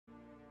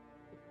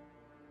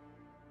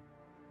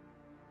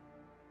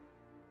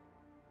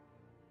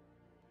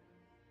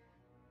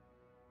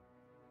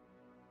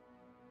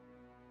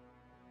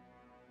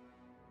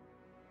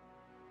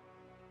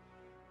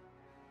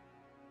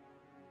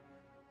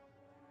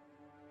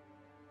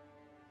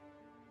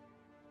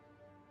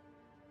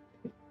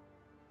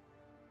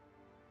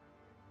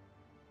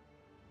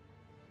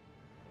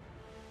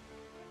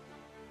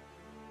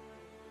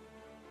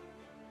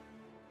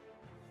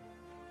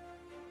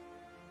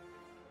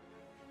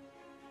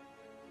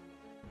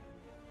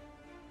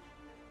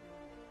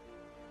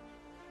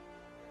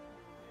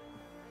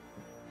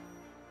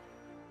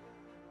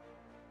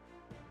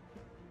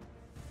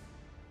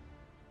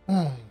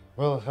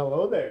Well,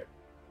 hello there.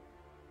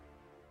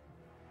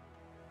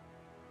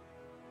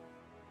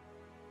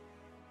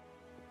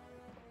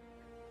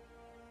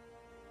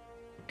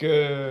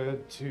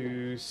 Good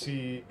to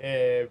see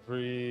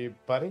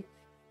everybody.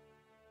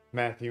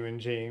 Matthew and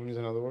James,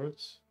 in other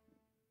words.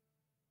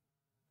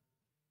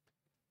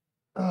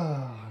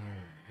 All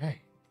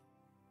right.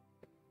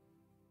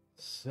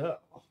 So,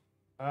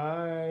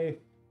 I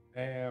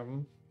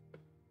am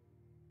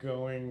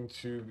going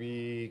to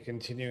be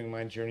continuing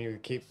my journey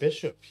with Kate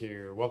Bishop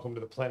here. Welcome to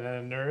the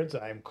Planet of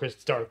Nerds. I'm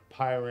Chris Darth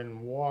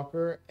Pyrin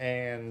Walker,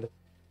 and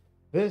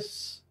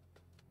this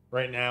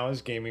right now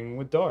is Gaming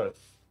with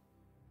Darth.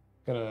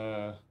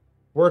 Gonna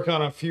work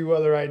on a few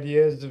other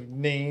ideas of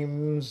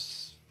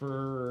names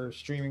for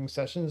streaming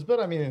sessions,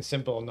 but I mean, it's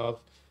simple enough.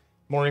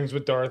 Mornings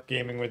with Darth,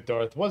 Gaming with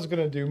Darth. Was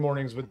gonna do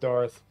Mornings with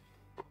Darth.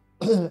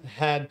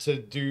 Had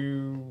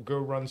to go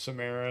run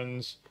some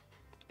errands.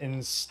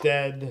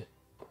 Instead,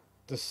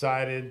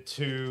 decided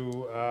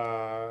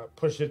to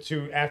push it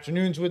to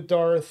Afternoons with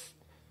Darth.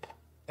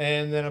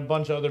 And then a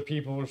bunch of other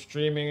people were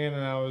streaming it,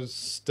 and I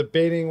was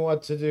debating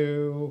what to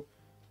do.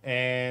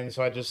 And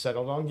so I just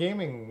settled on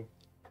Gaming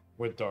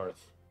with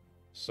Darth.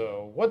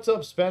 So, what's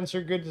up,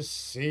 Spencer? Good to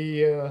see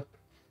you.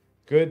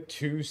 Good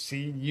to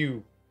see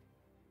you.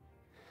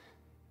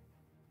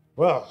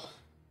 Well,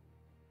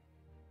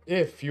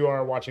 if you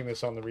are watching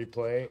this on the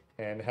replay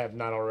and have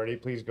not already,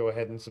 please go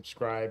ahead and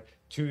subscribe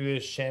to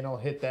this channel.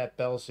 Hit that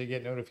bell so you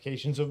get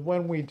notifications of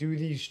when we do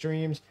these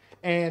streams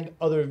and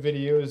other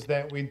videos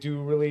that we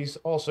do release.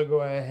 Also,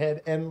 go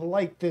ahead and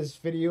like this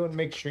video and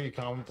make sure you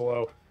comment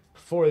below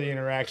for the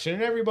interaction.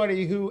 And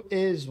everybody who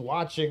is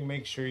watching,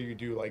 make sure you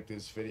do like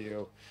this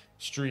video,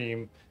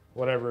 stream,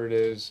 whatever it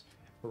is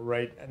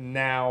right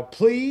now,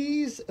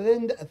 please,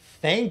 and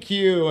thank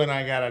you. And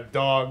I got a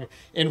dog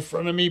in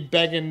front of me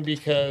begging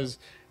because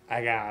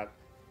I got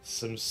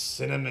some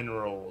cinnamon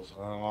rolls.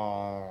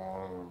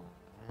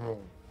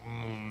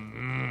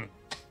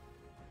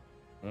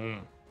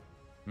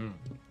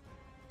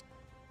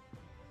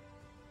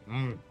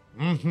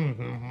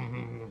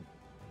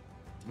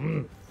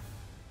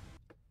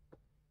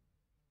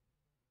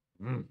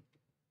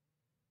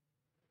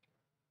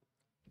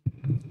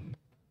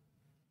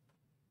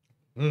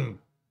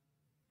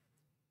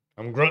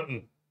 I'm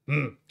grunting.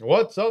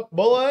 What's up,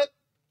 Bullet?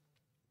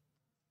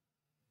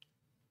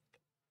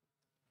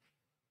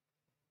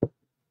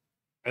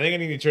 I think I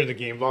need to turn the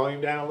game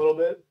volume down a little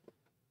bit.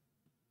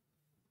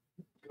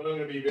 I'm going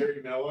to be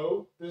very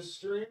mellow this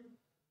stream.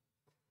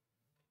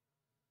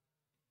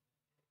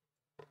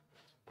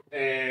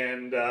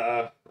 And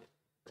I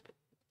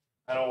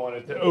don't want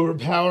it to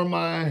overpower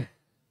my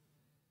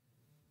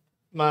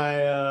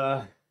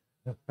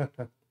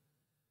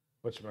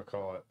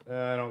whatchamacallit.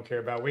 I don't care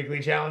about weekly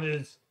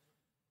challenges.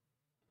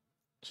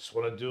 Just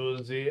want to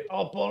do the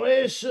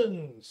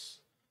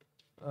operations.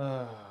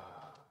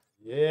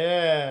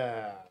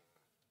 Yeah.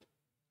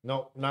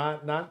 Nope,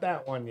 not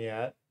that one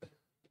yet.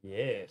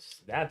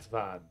 Yes, that's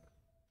fun.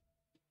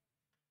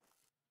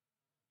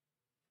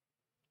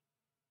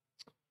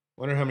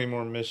 Wonder how many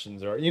more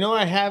missions there are. You know,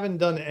 I haven't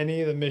done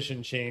any of the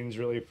mission chains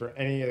really for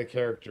any of the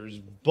characters,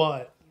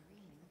 but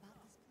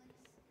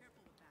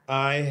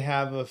I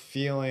have a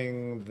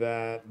feeling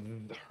that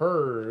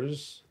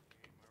hers,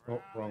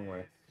 oh, wrong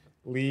way,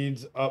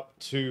 leads up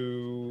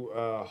to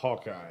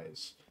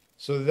Hawkeye's.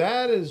 So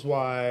that is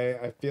why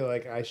I feel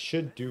like I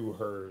should do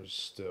hers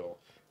still.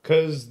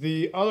 Because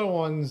the other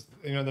ones,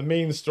 you know, the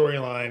main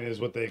storyline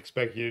is what they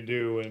expect you to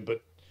do,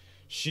 but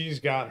she's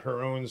got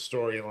her own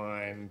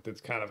storyline that's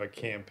kind of a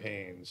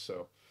campaign.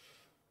 So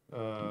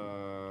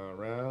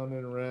round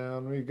and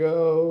round we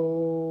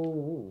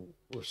go.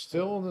 We're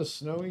still in the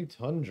snowy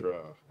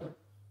tundra.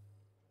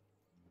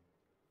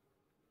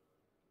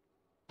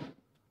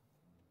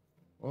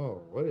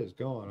 Whoa, what is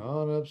going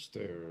on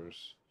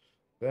upstairs?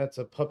 That's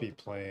a puppy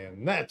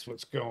playing. That's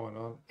what's going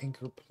on.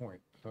 Anchor Point,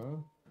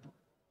 huh?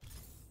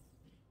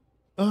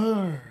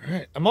 All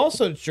right. I'm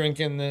also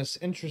drinking this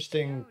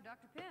interesting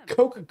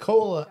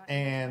Coca-Cola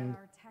and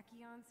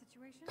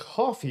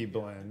coffee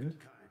blend.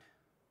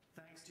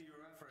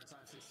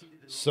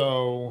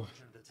 So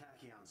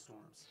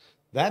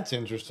that's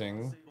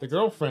interesting. The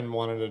girlfriend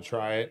wanted to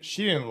try it.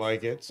 She didn't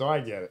like it, so I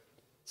get it.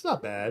 It's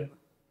not bad.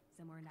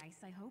 Somewhere nice,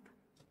 I hope.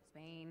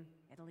 Spain,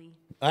 Italy.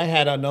 I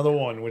had another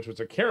one, which was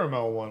a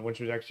caramel one, which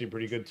was actually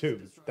pretty good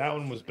too. That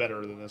one was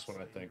better than this one,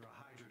 I think.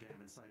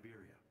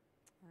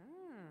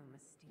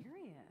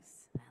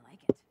 Mysterious. I like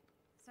it.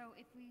 So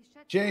if we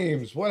shut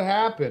James, what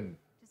happened?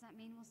 does that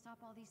mean we'll stop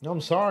all these?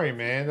 I'm sorry,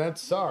 man. That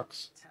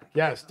sucks.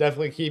 Yes,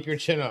 definitely keep your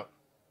chin up.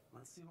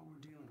 Let's see what we're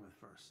dealing with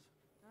first.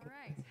 All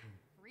right,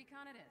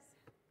 recon it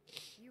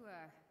is. You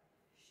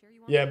sure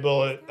you want? Yeah,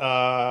 Bullet.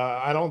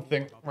 I don't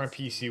think my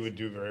PC would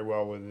do very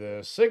well with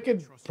this. It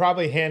could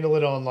probably handle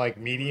it on like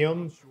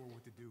medium.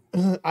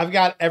 I've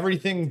got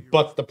everything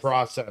but the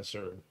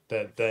processor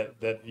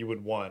that you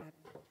would want.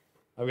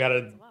 I've got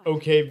an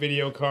okay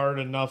video card,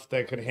 enough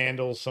that could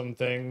handle some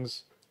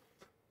things.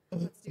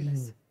 Let's do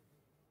this.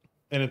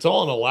 And it's all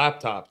on a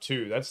laptop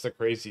too. That's the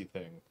crazy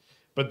thing.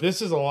 But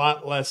this is a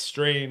lot less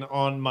strain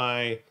on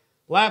my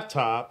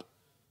laptop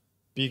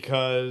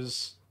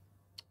because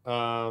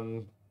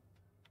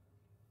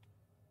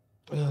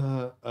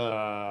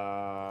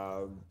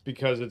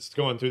because it's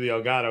going through the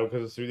Elgato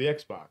because it's through the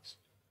Xbox.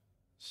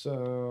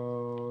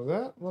 So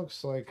that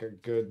looks like a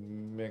good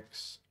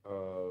mix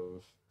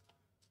of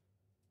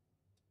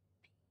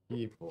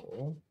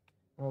people.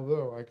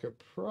 Although I could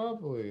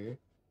probably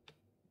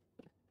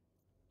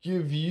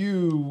give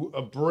you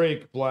a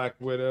break, Black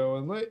Widow,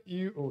 and let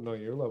you... Oh, no,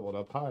 you're leveled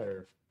up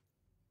higher.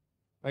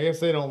 I guess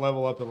they don't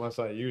level up unless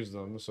I use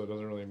them, so it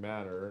doesn't really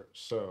matter.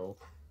 So,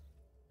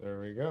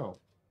 there we go.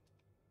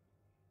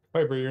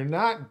 Piper, you're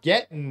not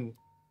getting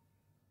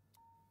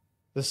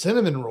the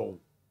cinnamon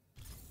roll.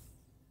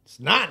 It's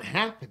not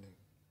happening.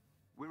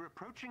 We're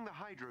approaching the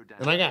hydro dam.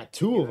 And I got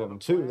two of them,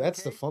 too.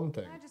 That's the fun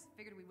thing. I just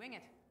figured we wing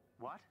it.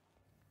 What?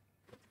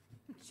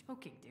 I'm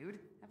joking, dude.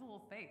 Have a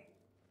little faith.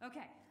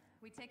 Okay,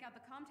 we take out the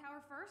comm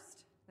tower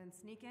first, then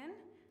sneak in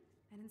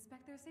and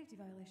inspect their safety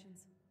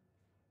violations.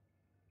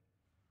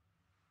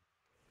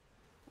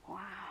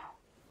 Wow.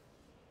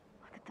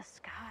 Look at the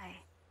sky.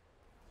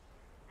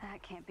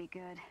 That can't be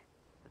good.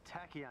 The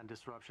tachyon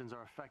disruptions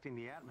are affecting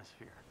the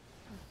atmosphere.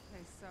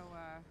 Okay, so,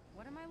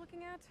 what am I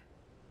looking at?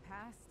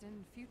 Past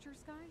and future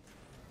sky?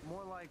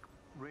 More like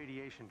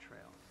radiation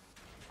trails.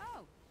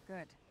 Oh,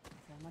 good. I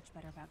feel much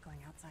better about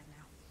going outside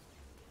now.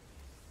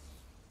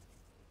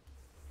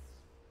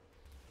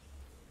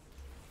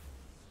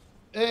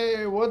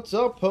 Hey, what's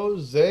up,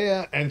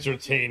 Hosea?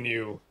 Entertain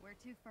you. Where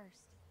to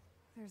first?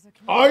 There's a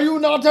Are you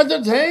not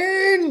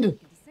entertained?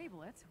 If you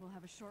disable it, we'll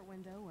have a short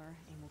window where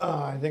aim will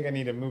I think I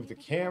need to move the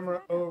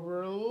camera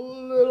over a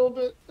little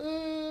bit.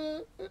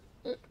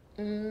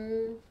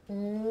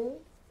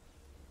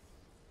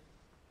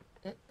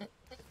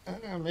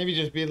 Maybe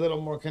just be a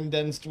little more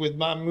condensed with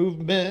my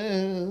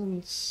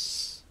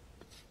movements.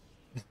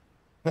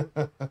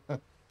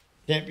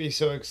 Can't be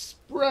so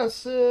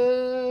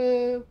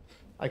expressive.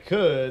 I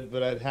could,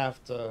 but I'd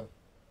have to.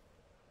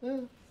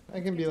 I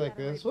can be like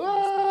this.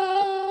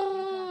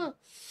 Ah!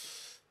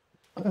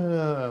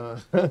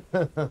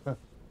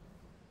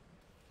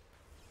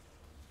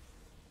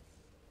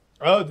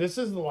 Oh, this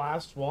is the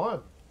last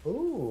one.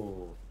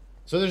 Ooh.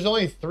 So there's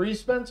only 3,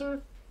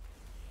 Spencer?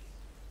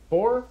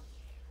 4?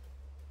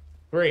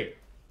 Great.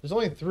 There's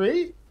only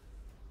 3?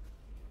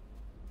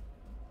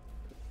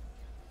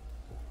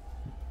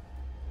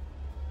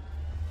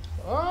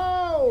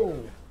 Oh!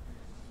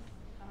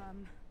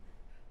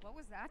 What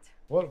was that?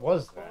 What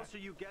was The that? closer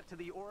you get to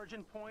the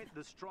origin point,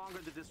 the stronger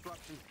the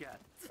disruptions get.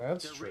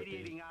 That's They're tricky.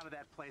 radiating out of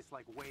that place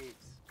like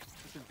waves.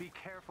 Listen, be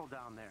careful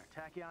down there.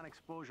 Tachyon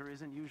exposure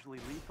isn't usually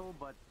lethal,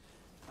 but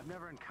I've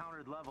never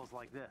encountered levels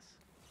like this.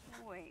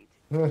 Wait.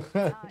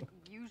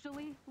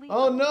 Usually lethal?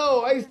 Oh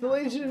no!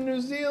 Isolation in New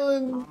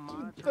Zealand!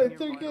 I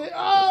took it.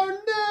 Oh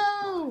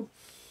no!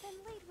 Then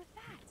lead with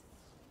that.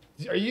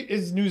 Are you?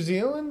 Is New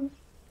Zealand?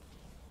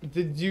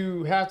 Did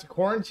you have to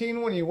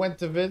quarantine when you went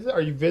to visit?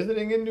 Are you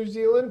visiting in New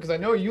Zealand? Because I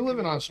know you live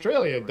in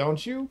Australia,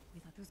 don't you?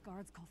 We let those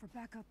guards call for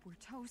backup. We're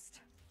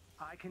toast.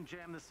 I can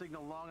jam the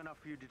signal long enough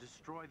for you to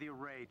destroy the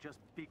array. Just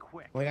be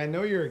quick. Like, I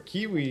know you're a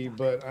Kiwi,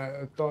 but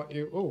I thought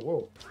you... Oh,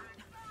 whoa.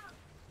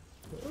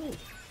 Oh.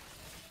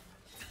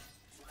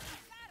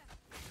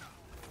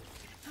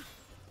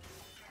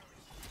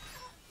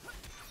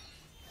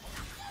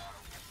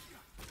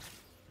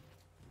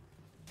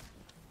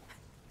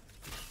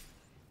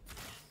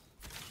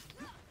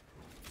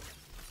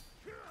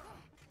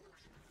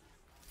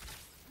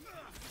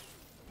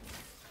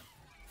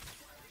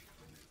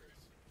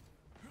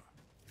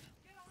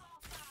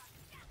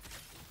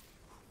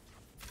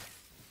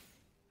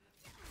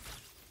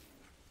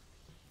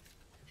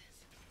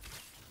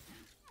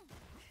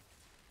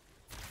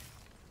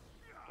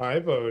 Hi,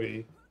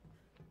 Bodhi.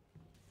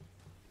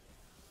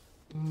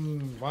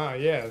 Wow,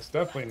 yeah, it's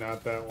definitely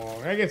not that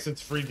long. I guess it's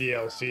free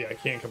DLC. I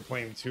can't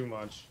complain too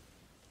much.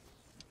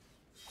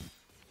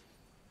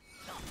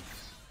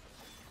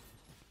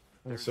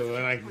 And so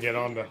then I can get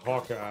on to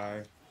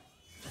Hawkeye.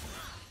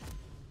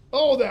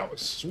 Oh, that was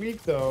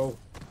sweet, though.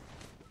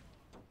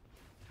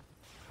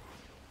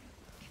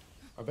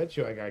 I bet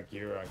you I got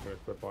gear I could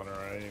equip on her.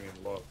 I didn't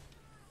even look.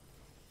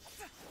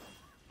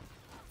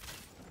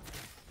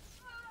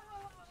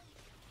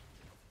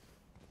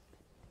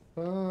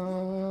 Ooh.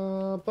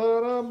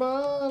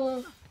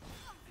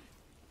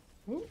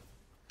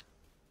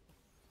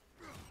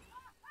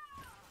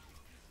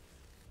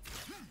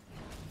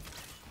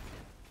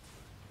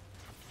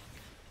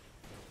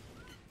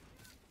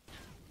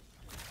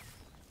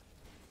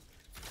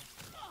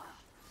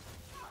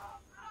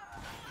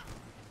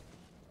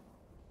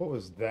 What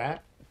was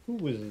that? Who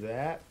was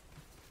that?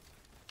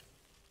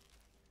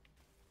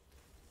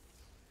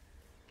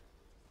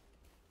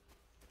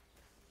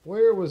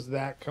 Where was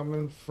that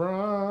coming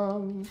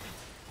from?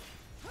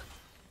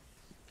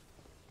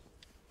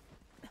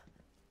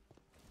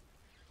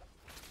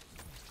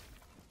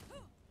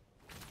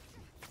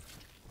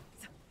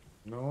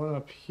 No one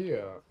up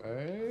here,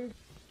 eh?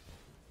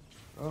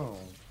 Oh.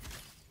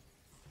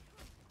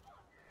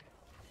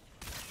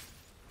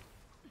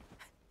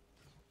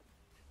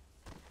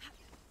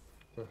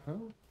 The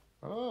hell?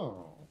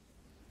 Oh.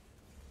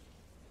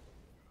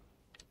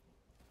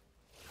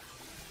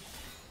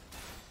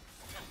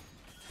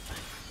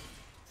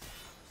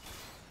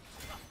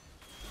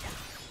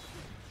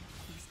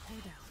 He's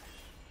core down.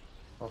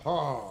 Aha.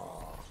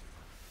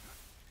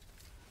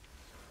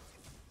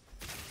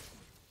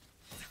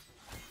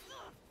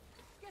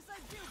 Guess I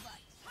do, but.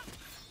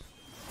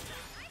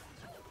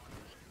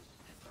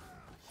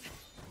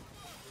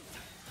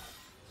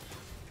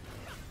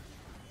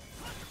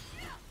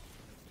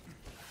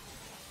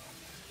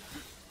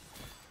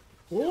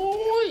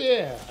 Oh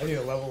yeah! I need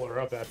to level her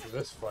up after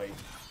this fight.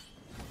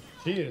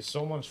 She is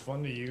so much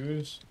fun to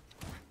use.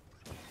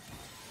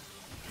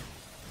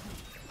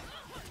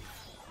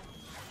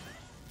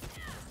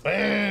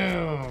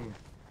 Bam!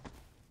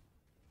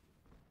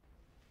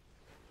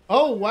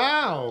 Oh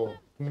wow!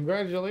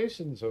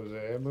 Congratulations,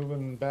 Jose.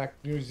 Moving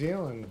back to New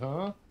Zealand,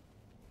 huh?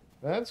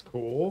 That's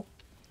cool.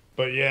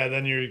 But yeah,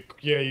 then you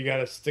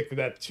gotta stick to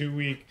that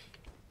 2-week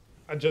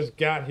I just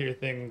got here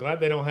thing. Glad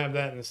they don't have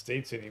that in the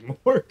States anymore,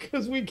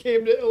 because we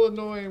came to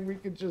Illinois and we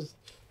could just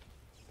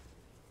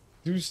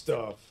do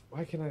stuff.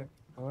 Why can I?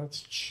 Oh, that's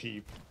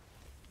cheap.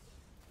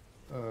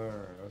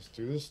 Alright, let's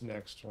do this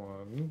next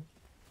one.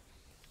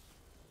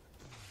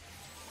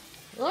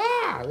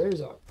 Ah! There's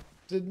a...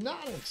 Did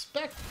not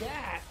expect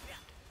that.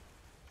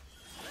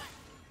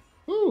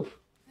 Whew.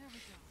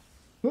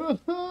 There we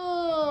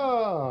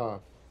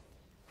go.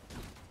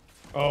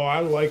 Oh, I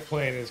like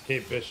playing as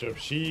Kate Bishop.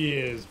 She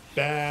is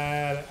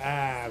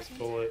badass,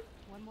 Bullet.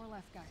 One more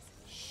left, guys.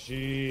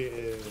 She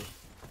is...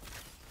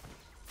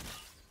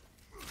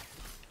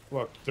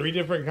 Look, 3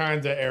 different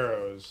kinds of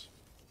arrows.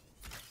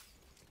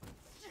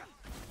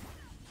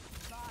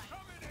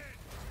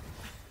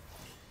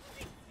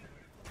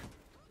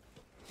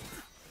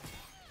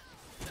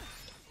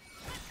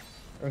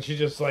 And she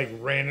just like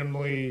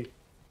randomly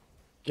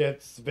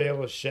gets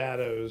Veil of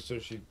Shadows so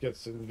she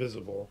gets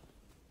invisible.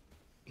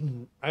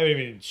 I haven't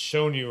even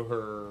shown you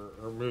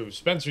her moves.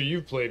 Spencer,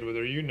 you've played with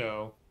her, you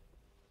know.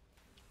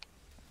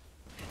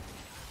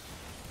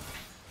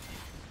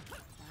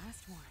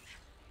 Last one.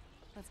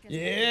 Let's get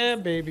Yeah,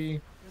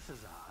 baby. This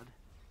is odd.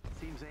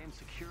 Seems AIM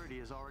security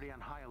is already on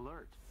high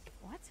alert.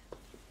 What?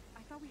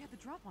 I thought we had the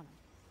drop on him.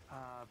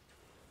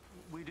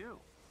 We do.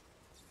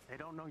 They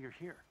don't know you're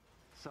here.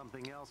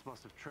 Something else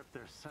must have tripped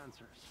their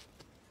sensors.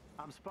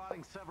 I'm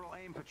spotting several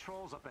AIM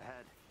patrols up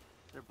ahead.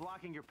 They're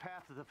blocking your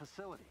path to the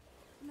facility.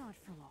 Not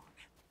for long.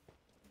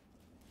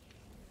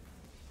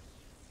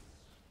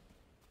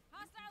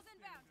 Hostiles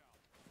inbound.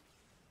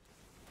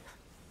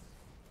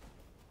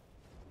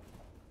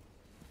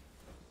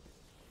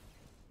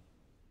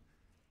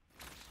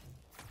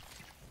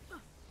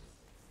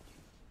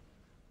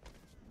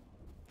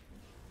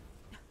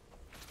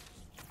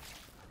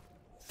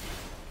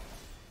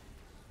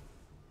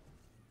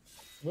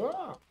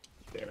 Ah,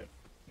 damn it.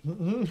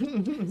 I'm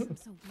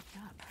so whipped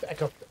up.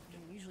 Back up there.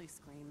 I usually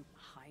scream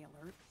high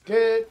alert.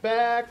 Get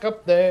back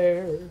up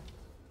there.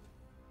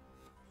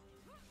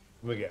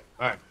 What we get?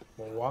 Alright.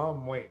 Well, while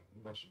I'm waiting,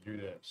 I should do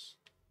this.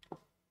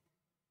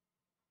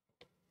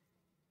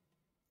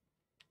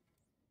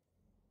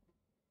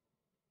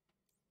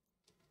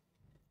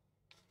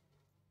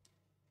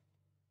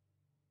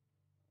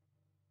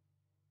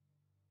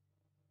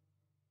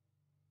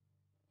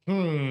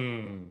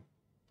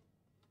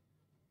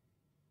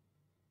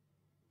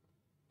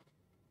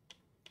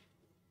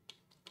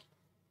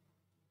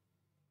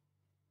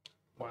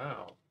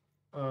 Wow.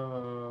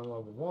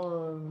 Level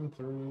 1,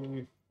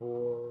 3,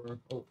 4,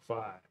 oh,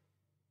 5.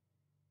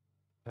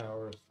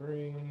 Power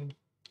 3.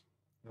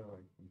 Oh,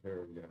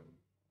 compare again.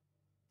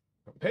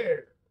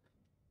 Compare.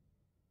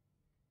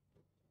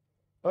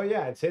 Oh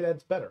yeah, I'd say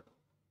that's better.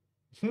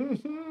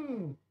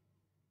 Oh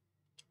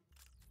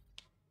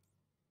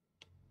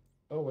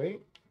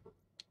wait.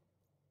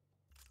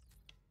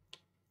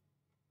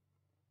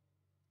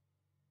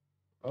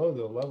 Oh,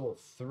 the level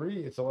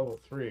 3. It's a level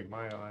 3.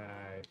 My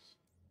eyes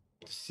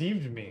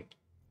deceived me.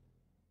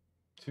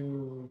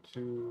 2,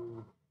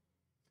 2.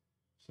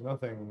 So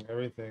nothing.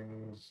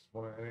 Everything's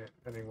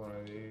any one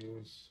of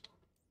these.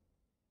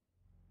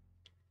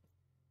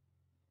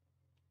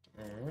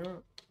 Yeah.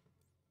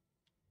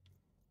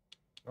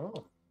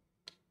 Oh.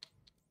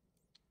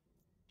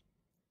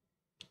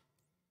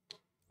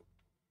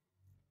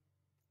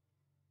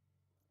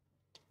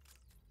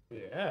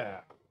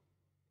 Yeah.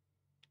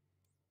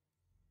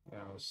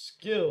 Now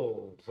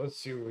skills. Let's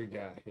see what we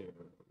got here.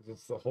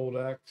 It's the hold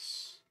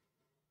X.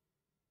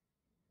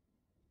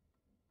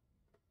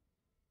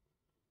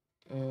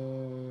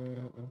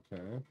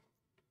 Okay.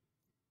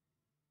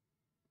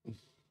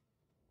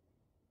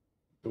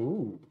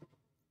 Ooh.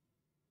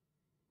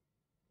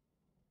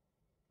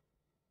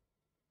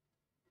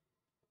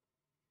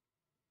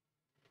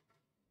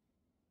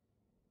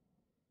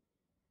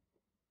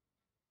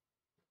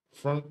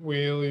 Front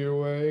wheel your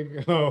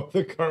way. Oh,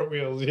 the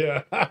cartwheels,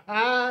 yeah.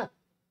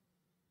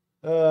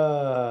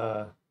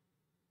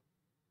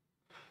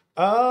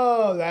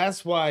 Oh,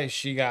 that's why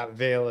she got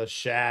Veil of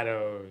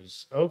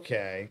Shadows.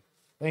 Okay.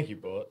 Thank you,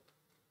 Bullet.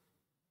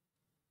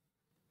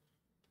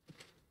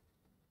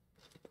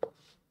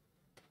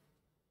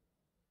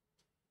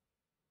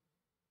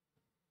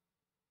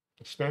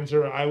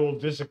 Spencer, I will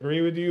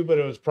disagree with you, but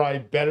it was probably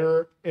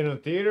better in a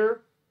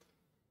theater.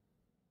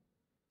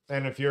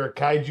 And if you're a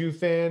kaiju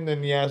fan,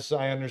 then yes,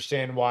 I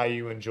understand why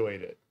you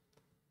enjoyed it.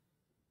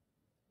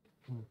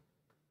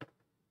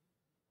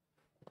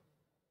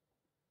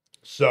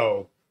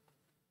 So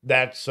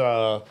that's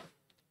hold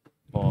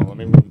on, let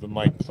me move the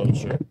mic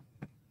closer.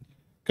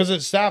 Because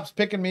it stops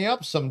picking me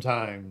up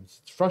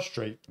sometimes. It's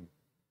frustrating.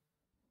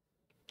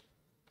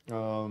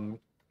 All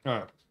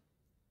right.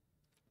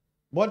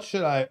 What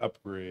should I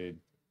upgrade?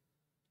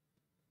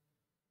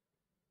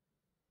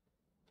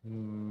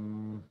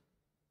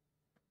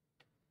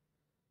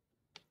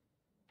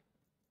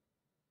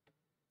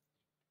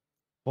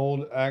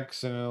 Hold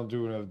X and it'll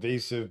do an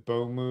evasive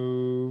bow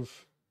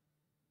move.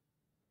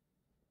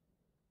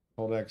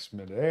 Hold X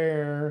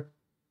midair.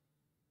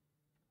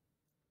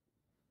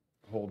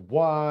 Hold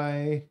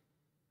Y.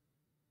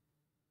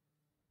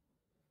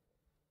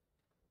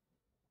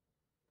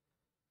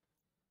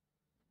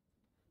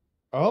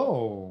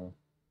 Oh.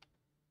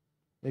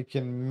 It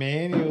can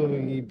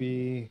manually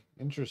be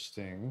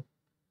interesting.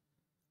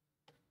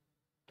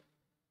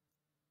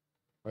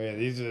 Oh yeah,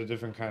 these are the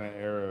different kind of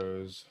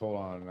arrows. Hold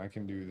on, I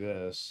can do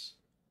this.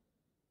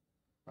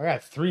 I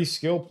got 3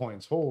 skill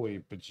points.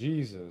 Holy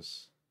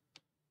bejesus.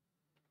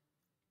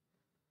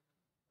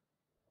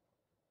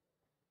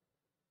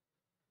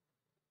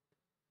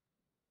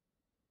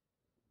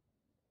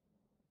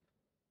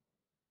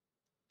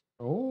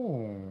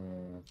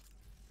 Oh.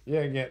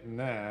 Yeah, getting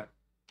that.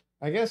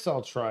 I guess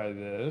I'll try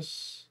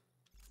this.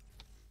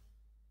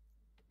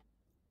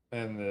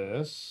 And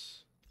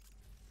this.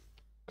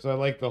 Because I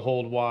like the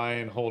hold Y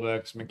and hold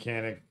X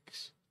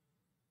mechanics.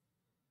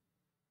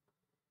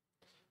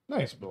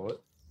 Nice bullet.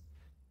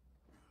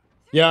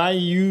 Yeah, I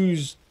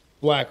use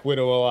Black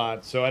Widow a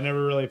lot, so I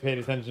never really paid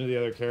attention to the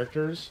other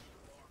characters.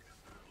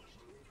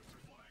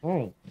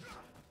 Oh.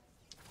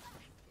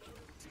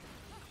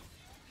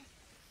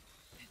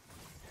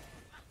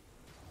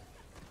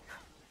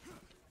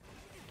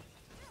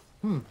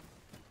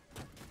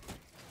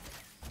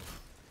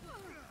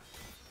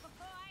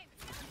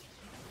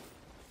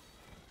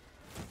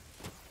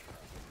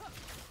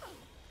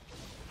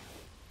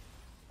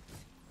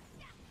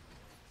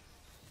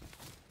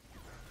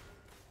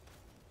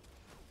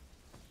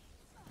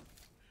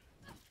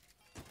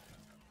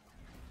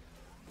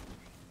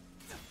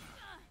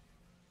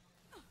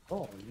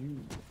 Oh, you.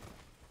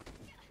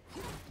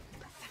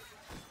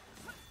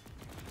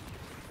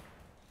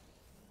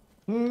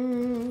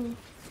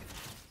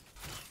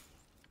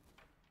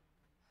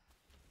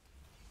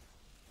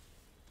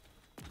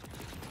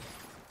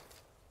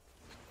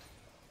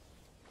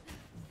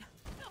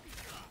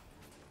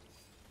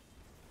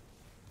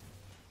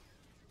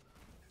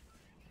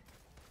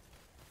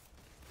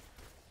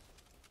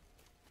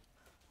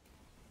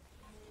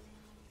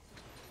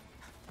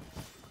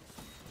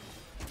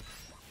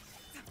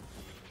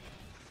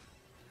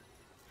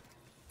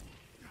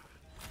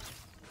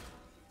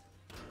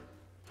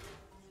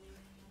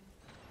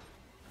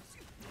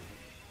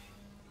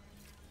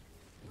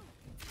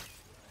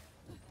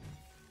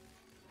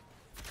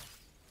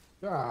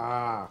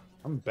 Ah,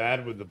 I'm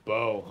bad with the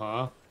bow,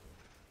 huh?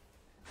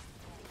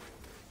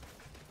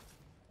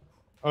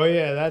 Oh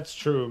yeah, that's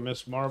true.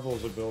 Miss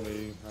Marvel's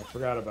ability. I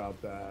forgot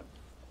about that.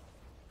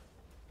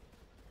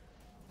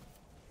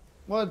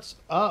 What's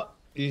up?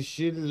 Is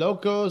she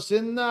locos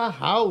in the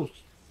house?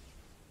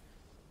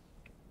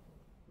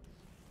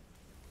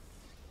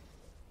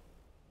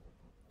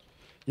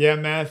 Yeah,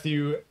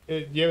 Matthew,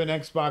 you have an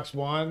Xbox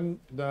One.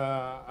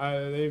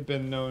 They've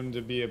been known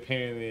to be a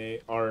pain in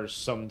the arse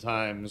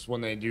sometimes when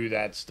they do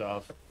that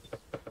stuff.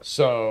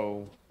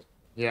 So,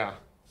 yeah.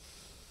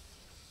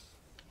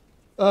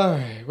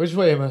 Alright, which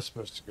way am I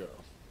supposed to go?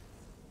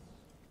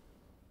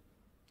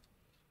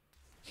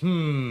 Keep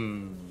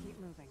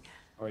moving.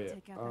 Oh yeah,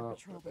 Take out that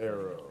patrol before they get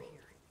arrow. over here.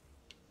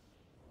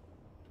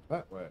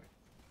 That way.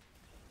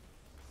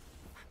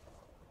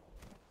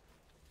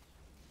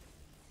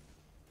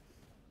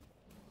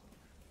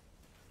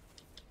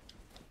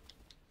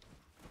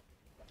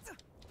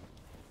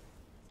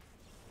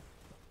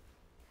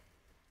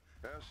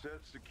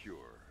 Asset secure.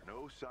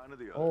 No sign of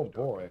the Oh others.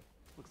 boy.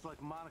 Looks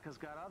like Monica's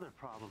got other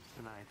problems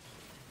tonight.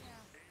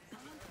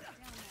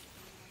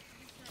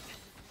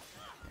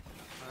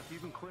 If you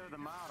can clear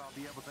them out, I'll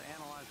be able to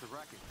analyze the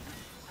wreckage.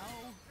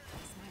 Oh,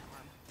 that's my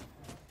arm.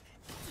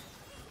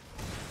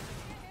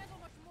 Can't handle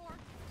much more.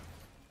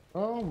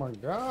 Oh my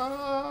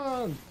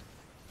god.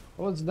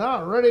 I was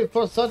not ready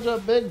for such a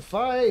big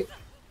fight.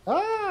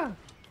 Ah.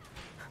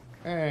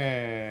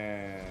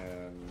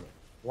 And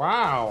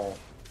wow.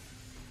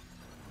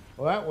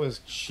 Well, that was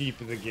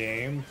cheap of the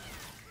game.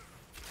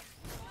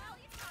 Well,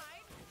 you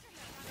tried.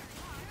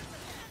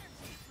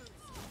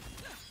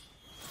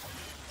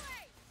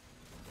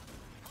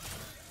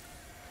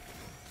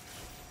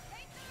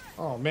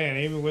 Oh man,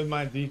 even with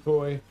my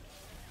decoy.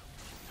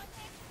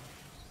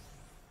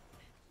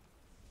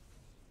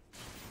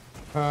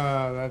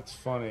 That's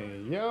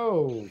funny.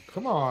 Yo,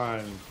 come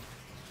on.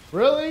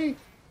 Really?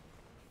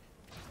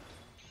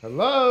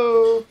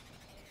 Hello?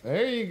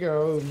 There you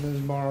go,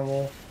 Ms.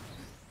 Marvel.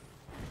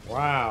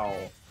 Wow.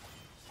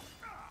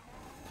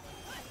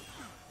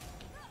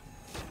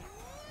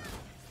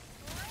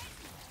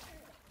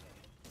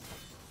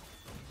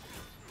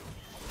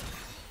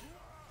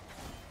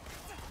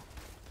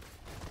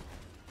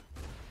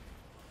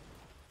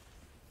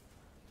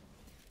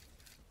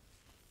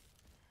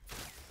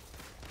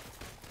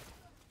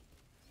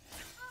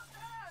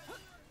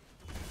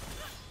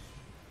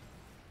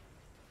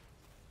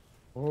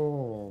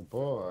 Oh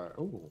boy.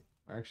 Ooh,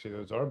 actually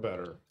those are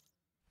better.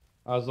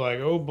 I was like,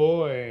 oh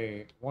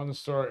boy,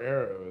 1-star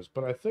arrows,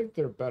 but I think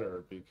they're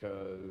better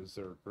because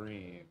they're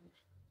green.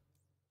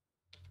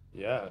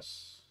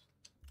 Yes.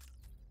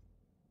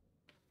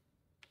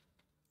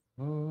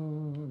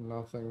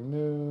 Nothing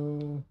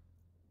new.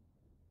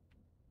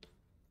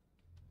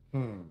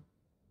 Hmm.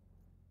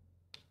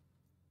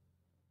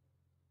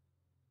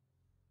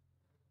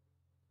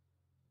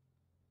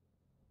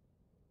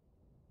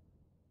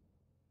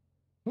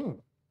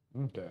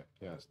 Okay.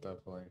 Yes,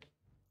 definitely.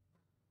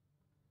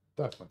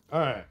 Definitely. All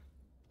right.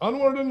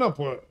 Onward and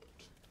upward.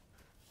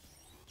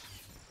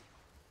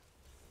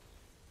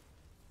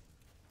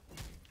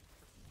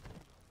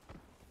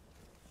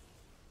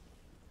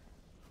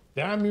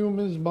 Damn you,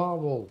 Ms.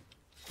 Marvel.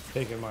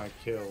 Taking my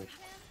kill.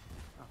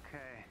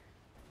 Okay.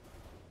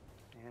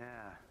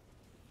 Yeah.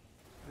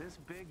 This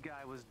big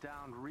guy was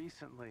downed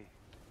recently.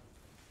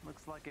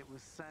 Looks like it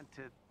was sent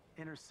to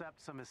intercept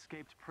some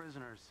escaped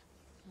prisoners.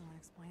 Well, that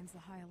explains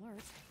the high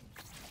alert.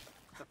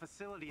 The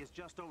facility is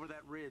just over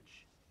that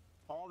ridge.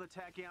 All the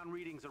tachyon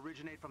readings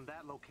originate from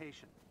that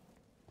location.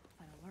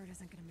 That alert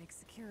isn't gonna make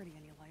security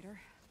any lighter.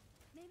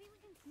 Maybe we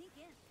can sneak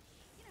in.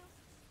 You know,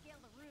 scale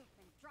the roof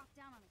and drop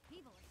down on a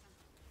cable or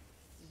something.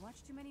 You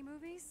watch too many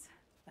movies,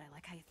 but I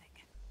like how you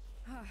think.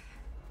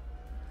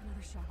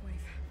 Another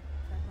shockwave.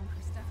 That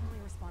bunker's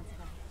definitely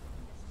responsible.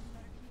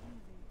 Better keep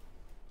moving.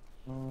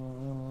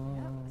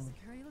 Yep,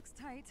 security looks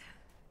tight.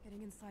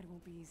 Getting inside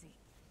won't be easy.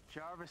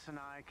 Jarvis and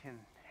I can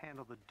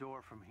handle the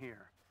door from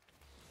here,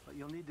 but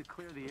you'll need to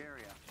clear the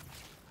area.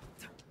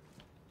 I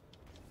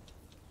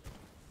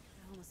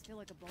almost feel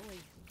like a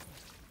bully.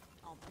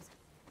 Almost.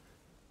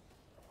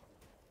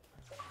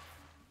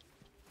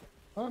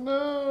 Oh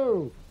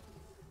no!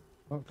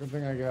 Oh, good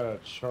thing I got a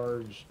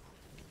charged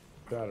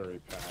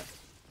battery pack.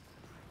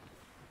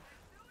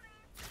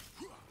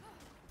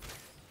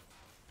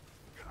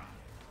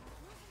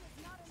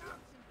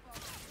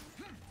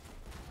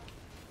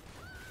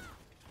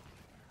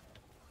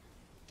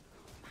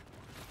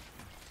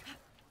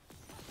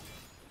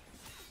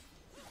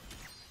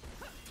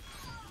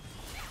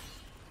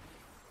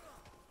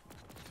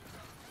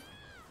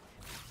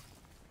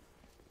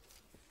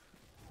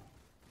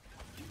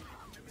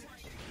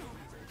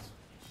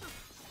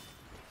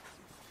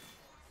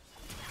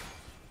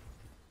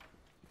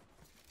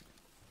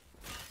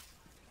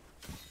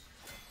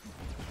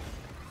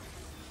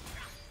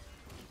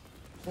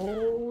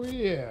 Oh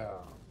yeah!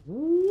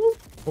 Whoop,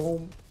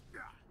 boom.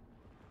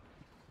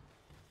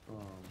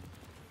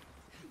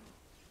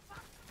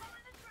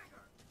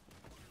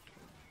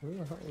 Where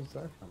the hell is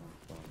that coming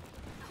from?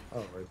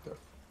 Oh, right there.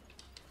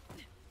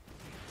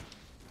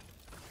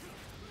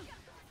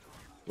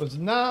 Was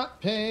not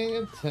paying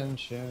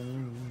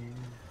attention.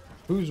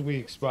 Who's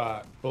weak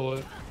spot?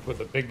 Bullet with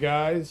the big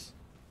guys?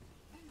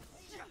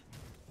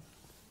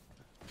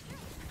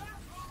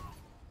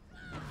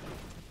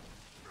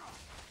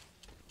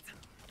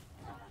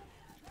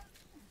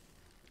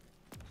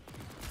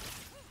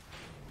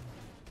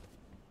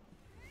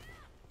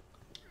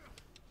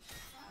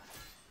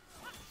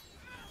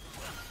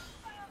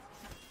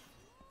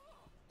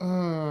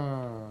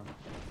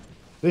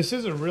 This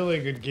is a really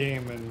good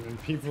game,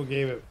 and people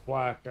gave it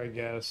flack, I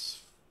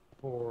guess,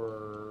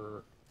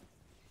 for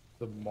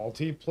the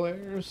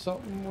multiplayer or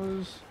something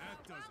was.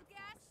 Wild guess?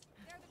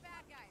 They're the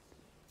bad guys.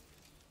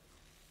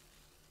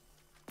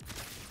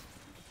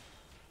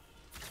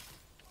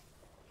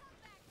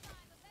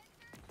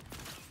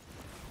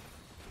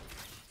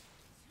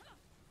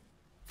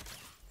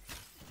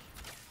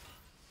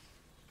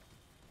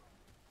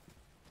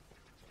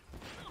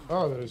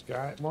 Oh, there's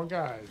more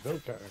guys.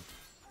 Okay.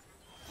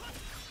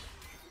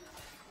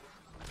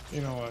 You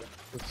know what?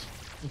 Let's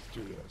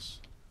do this.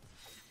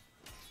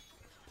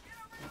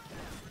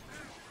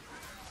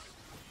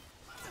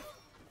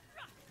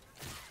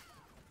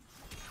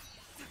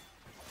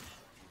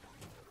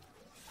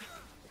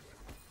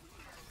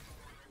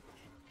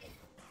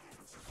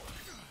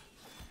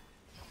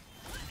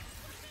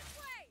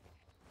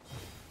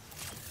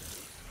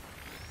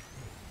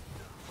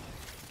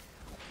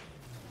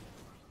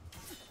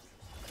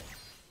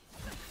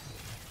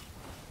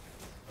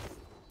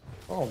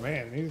 Oh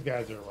man, these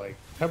guys are like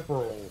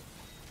temporal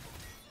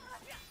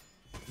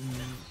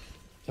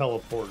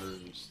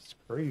teleporters. It's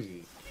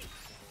crazy.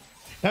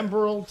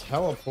 Temporal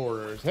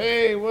teleporters.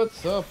 Hey,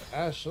 what's up,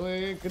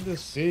 Ashley? Good to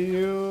see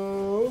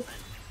you.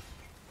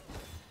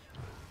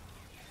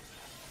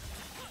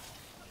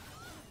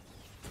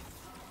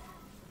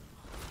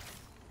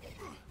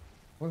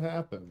 What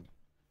happened?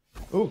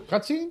 Oh,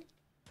 cutscene?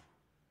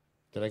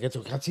 Did I get to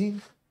a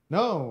cutscene?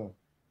 No.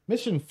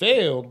 Mission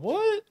failed.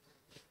 What?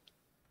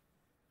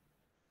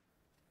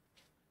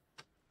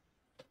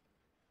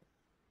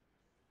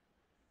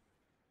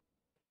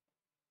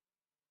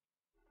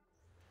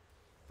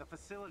 The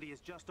facility is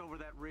just over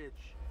that ridge.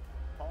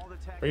 All the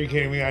tech Are you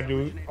kidding me? I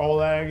do all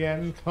that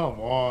again?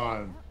 Come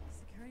on.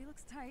 Security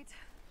looks tight.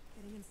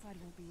 Getting inside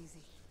won't be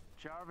easy.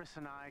 Jarvis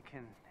and I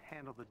can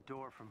handle the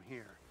door from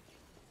here,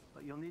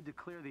 but you'll need to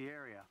clear the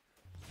area.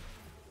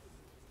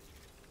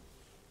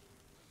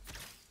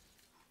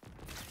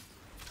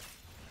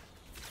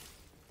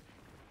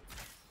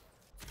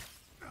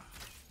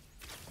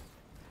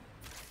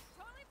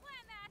 Totally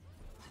planned that.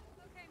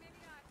 Okay, maybe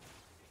not.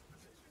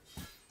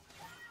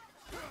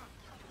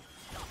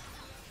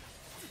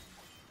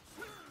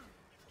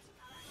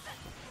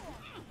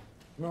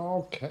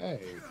 Okay.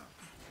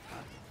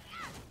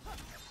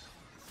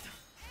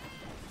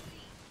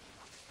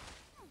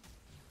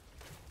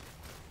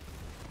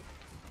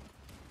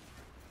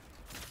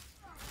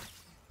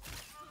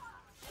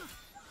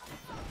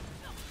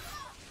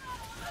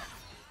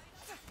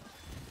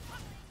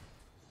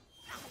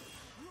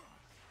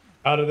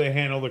 How do they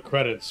handle the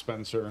credits,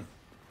 Spencer?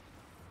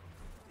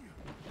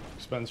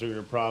 Spencer,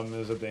 your problem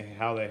is that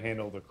how they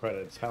handle the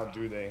credits. How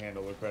do they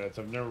handle the credits?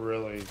 I've never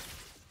really,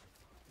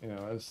 you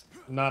know, it's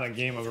not a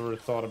game I've ever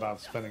thought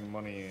about spending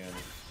money in.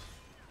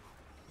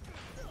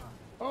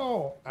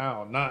 Oh,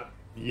 ow, not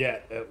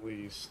yet, at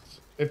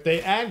least. If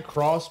they add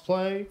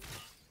crossplay,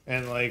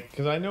 and like,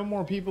 because I know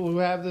more people who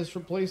have this for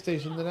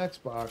PlayStation than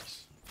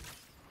Xbox,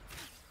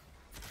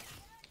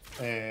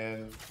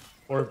 and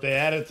or if they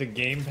add it to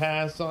Game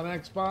Pass on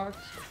Xbox,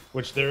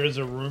 which there is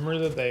a rumor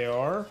that they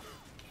are,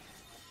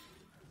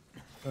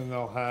 and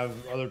they'll have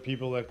other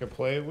people that could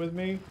play it with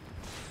me.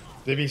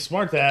 They'd be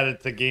smart to add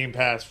it to Game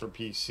Pass for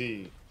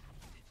PC.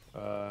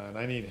 And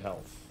I need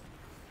health.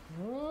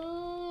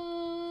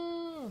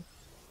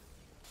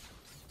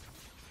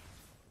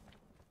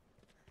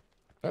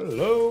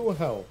 Hello,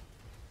 health.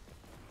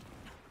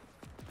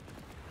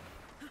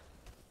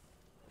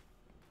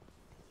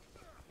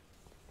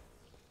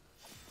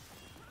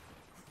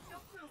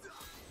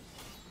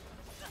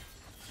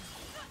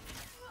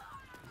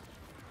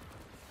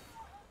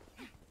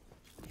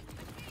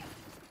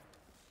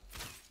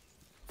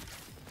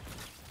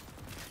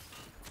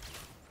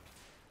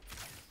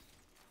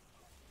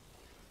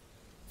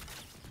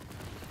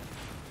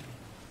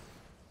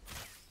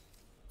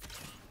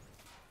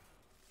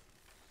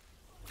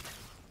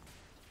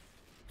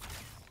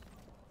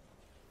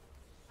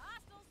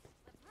 Hostiles,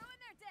 let's ruin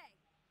their day.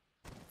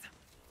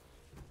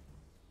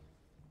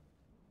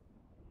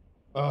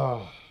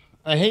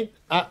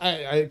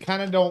 I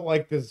kind of don't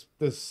like this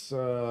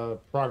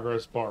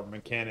progress bar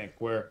mechanic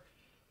where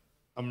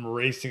I'm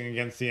racing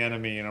against the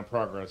enemy in a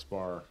progress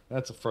bar.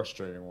 That's a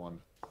frustrating one.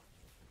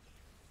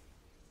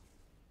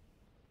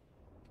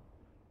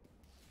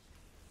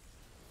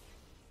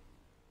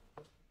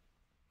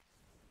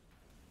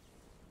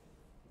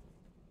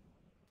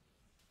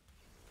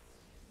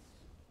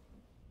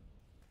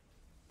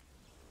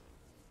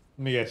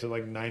 Let me guess,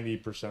 like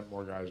 90%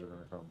 more guys are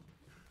gonna come.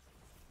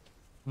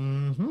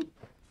 Mm-hmm.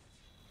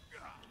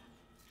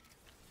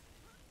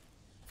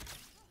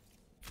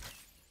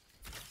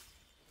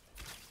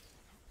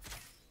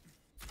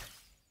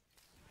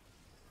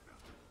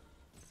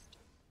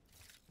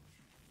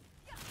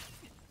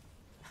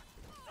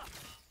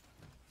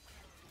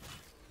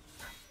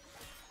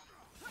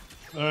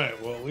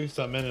 Alright, well at least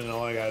I'm in and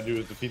all I gotta do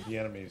is defeat the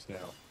enemies now.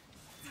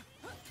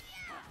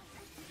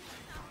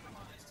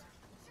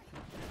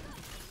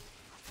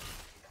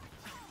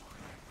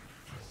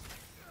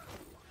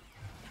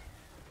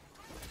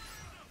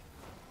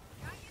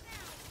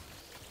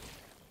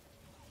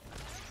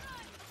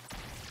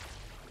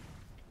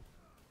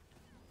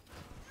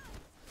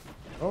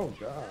 Oh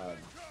god.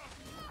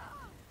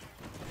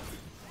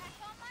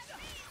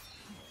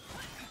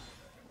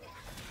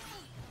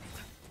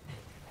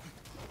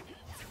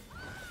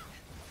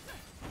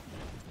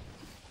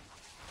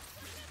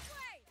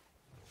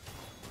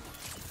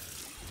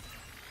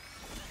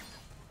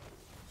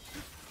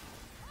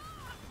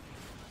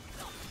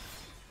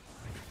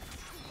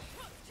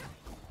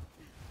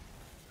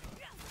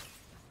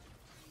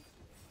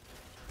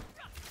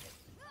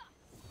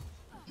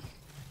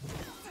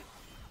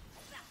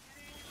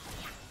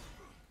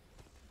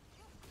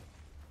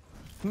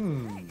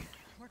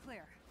 We're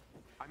clear.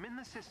 I'm in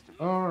the system.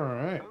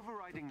 Alright.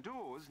 Overriding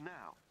doors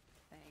now.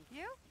 Thank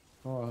you.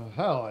 Oh,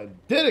 hell, I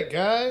did it,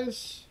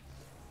 guys!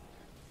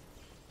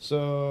 So,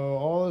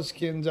 all the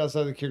skins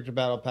outside the character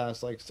battle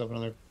pass, like stuff and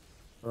other,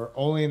 are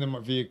only in them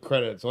via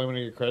credits. Only when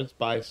you get credits,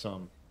 buy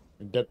some.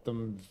 And get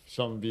them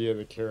some via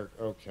the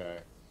character. Okay.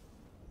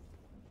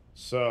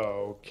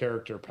 So,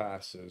 character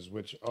passes,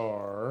 which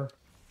are...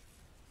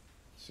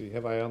 Let's see,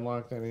 have I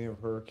unlocked any of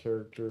her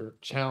character?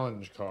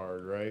 Challenge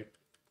card, right?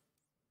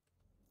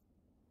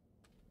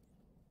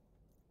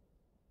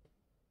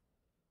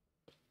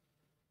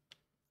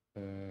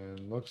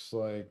 And looks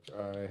like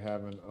I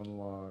haven't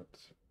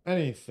unlocked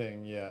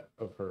anything yet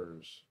of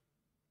hers.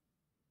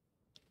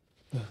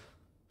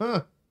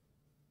 Huh.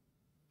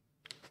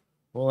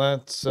 Well,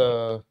 that's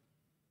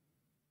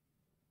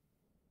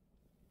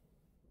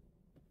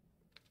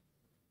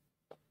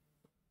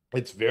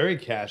it's very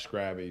cash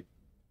grabby.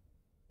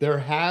 There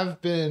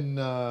have been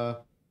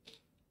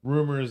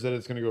rumors that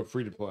it's going to go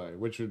free to play,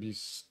 which would be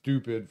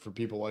stupid for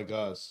people like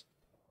us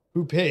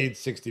who paid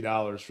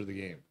 $60 for the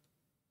game.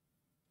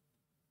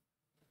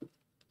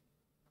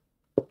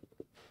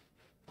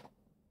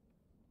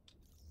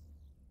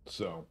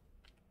 So,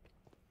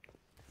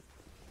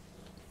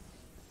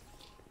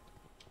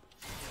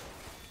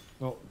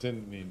 oh,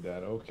 didn't need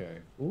that. Okay.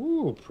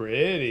 Ooh,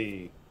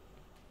 pretty.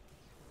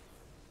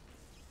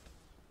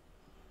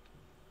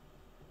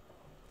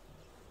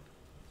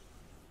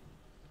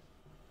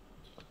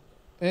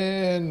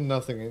 And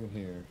nothing in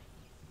here.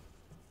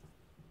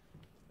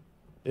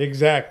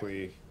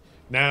 Exactly.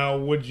 Now,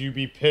 would you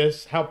be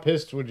pissed? How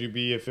pissed would you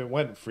be if it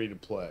went free to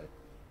play?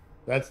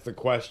 That's the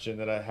question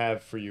that I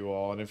have for you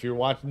all. And if you're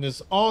watching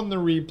this on the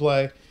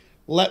replay,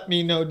 let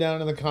me know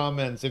down in the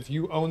comments. If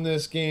you own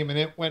this game and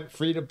it went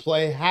free to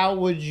play, how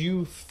would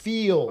you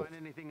feel? Find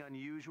anything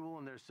unusual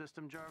in their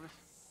system, Jarvis?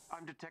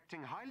 I'm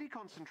detecting highly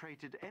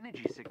concentrated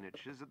energy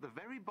signatures at the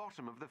very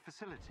bottom of the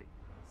facility.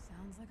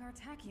 Sounds like our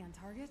tachyon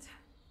target.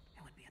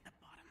 It would be at the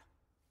bottom.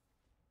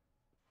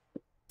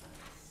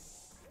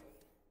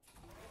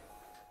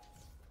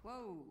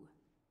 Whoa.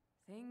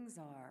 Things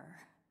are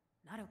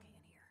not okay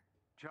in here.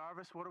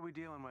 Jarvis, what are we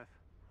dealing with?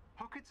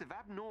 Pockets of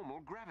abnormal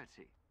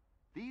gravity.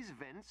 These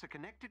vents are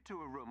connected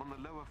to a room on the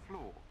lower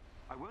floor.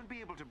 I won't be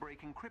able to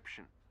break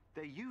encryption.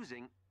 They're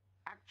using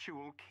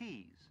actual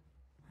keys.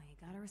 Well, you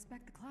gotta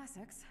respect the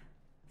classics.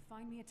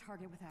 Find me a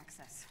target with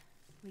access.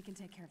 We can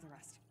take care of the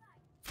rest.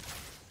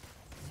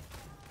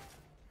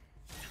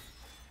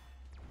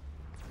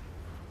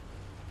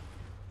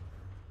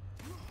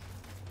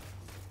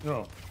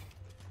 No.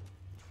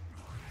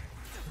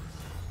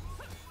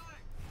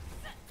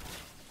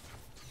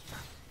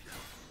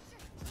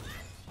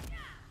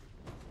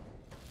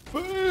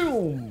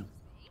 Boom!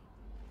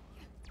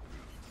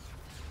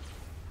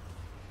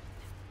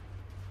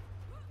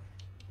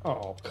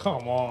 Oh,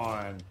 come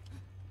on.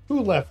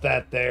 Who left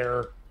that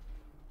there?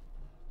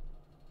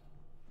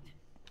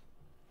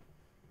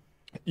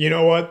 You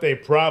know what? They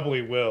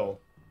probably will.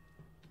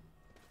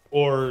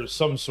 Or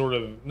some sort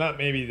of, not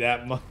maybe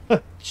that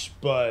much,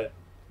 but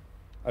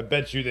I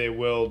bet you they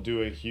will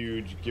do a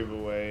huge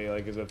giveaway,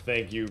 like as a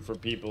thank you for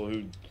people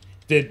who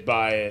did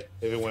buy it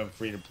if it went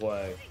free to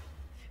play.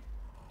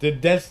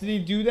 Did Destiny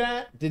do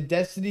that? Did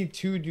Destiny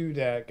 2 do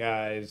that,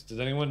 guys? Does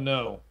anyone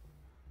know?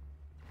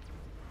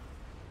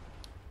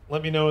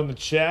 Let me know in the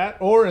chat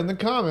or in the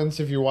comments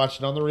if you're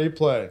watching on the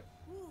replay.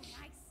 Ooh,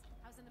 nice.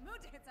 I was in the mood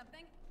to hit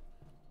something.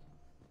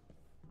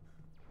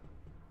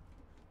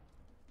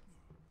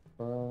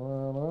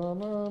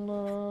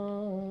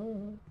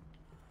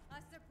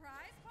 A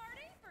surprise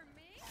party for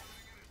me?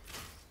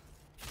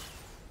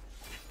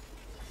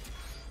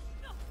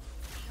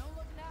 Don't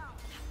look now.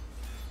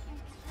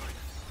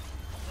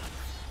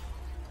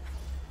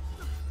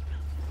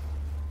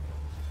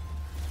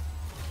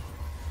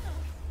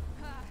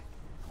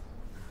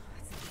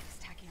 That's the biggest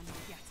tachyon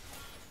yet.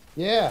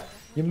 Yeah,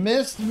 you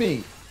missed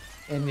me.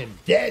 And you're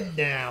dead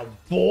now,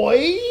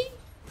 boy.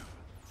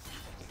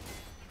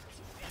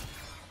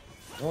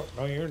 Oh,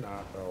 no, you're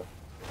not, though.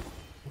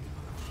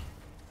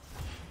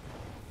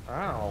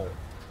 Ow.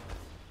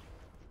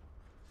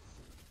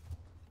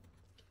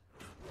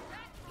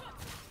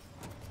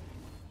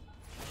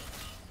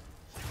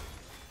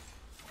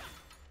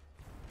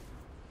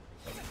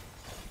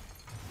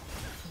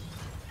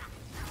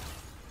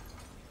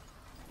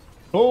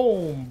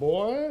 Boom,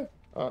 boy.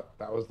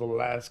 That was the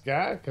last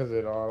guy because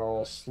it got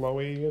all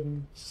slowy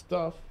and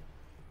stuff.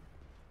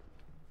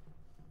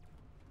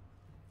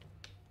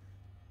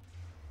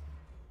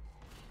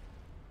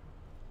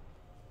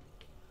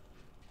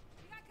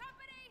 We got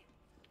company.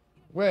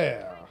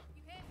 Where?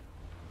 You hit.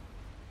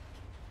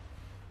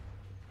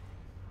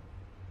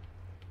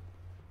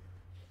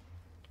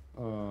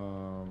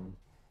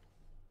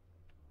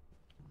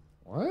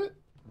 What?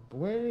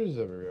 Where is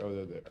everybody? Oh,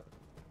 they're there.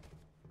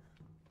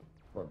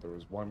 What, there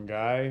was one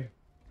guy?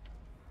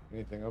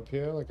 Anything up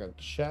here? Like a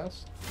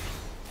chest?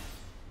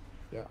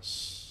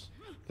 Yes.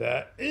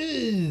 That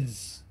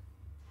is.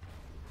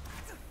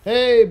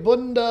 Hey,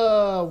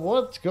 Bunda!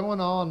 What's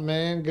going on,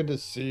 man? Good to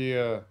see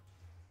you.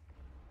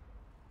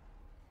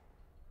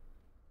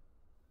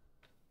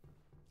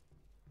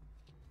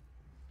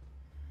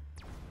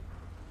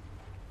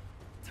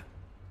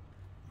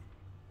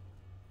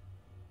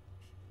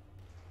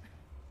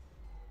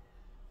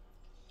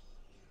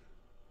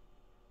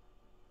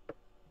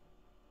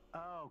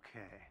 Okay.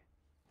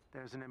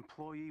 There's an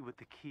employee with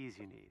the keys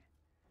you need.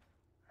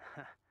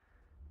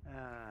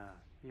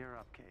 You're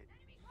up, Kate.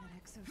 That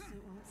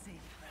exosuit won't save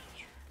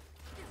you.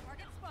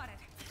 Target spotted.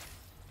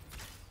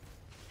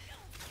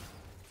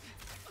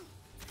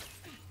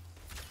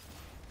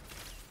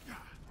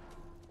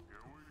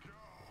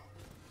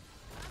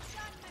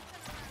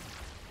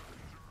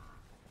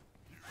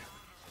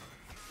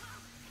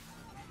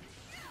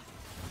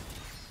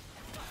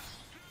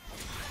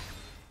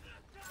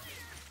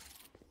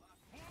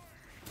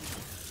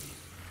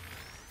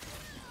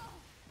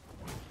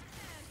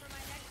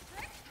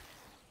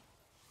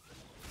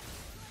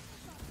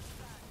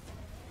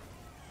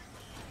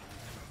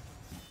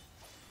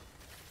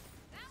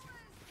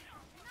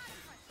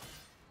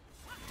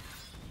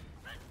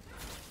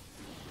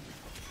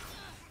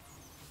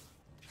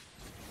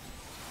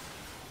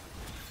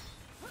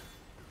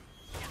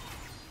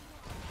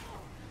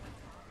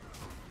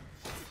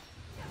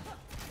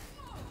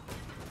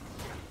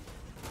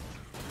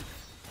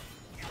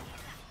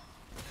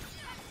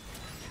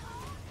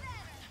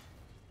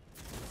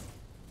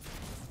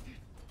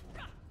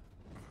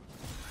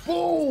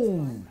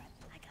 Boom!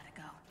 I gotta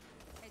go.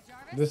 Hey,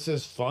 Jarvis? This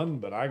is fun,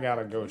 but I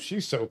gotta go.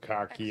 She's so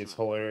cocky, it's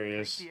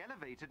hilarious. Take the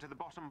elevator to the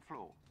bottom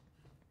floor.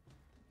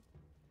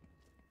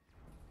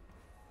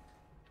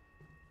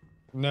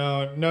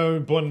 No, no,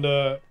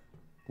 Bunda.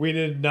 We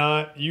did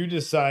not. You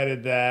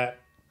decided that,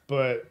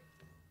 but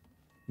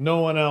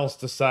no one else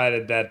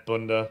decided that,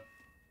 Bunda.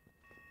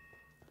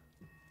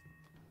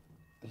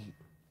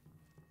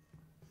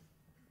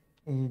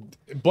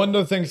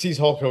 Bunda thinks he's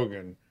Hulk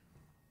Hogan.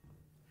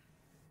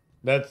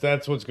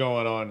 That's what's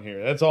going on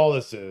here. That's all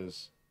this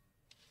is.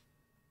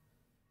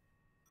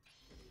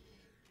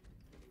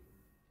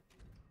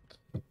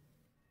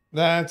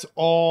 That's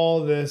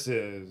all this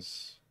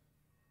is.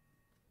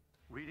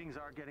 Readings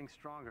are getting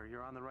stronger.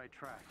 You're on the right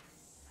track.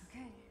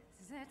 Okay,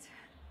 this is it.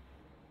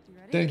 You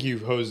ready? Thank you,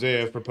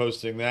 Hosea, for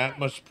posting that.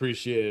 Much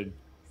appreciated.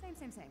 Same.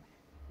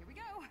 Here we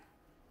go.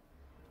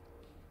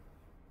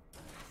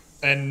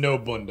 And no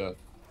Bunda.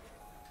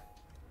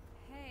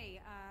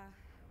 Hey,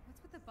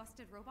 what's with the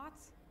busted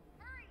robots?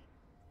 Hurry!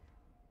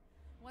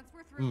 Once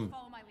we're through,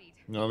 follow my lead.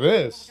 Now What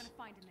we're this gonna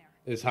find in there.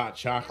 is hot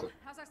chocolate.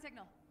 How's our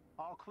signal?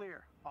 All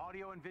clear.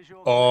 Audio and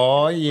visual.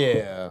 Oh,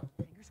 yeah.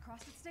 Fingers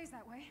crossed it stays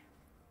that way.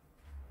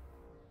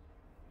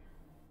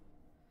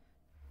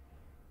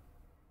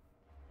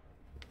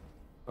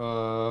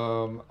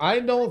 I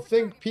don't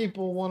think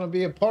people want to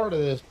be a part of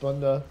this,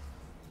 Bunda.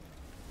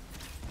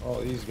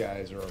 Oh, these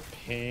guys are a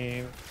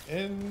pain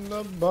in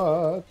the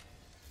butt.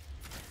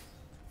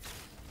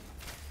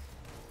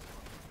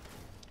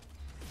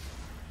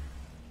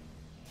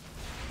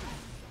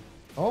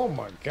 Oh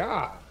my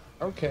god.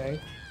 Okay.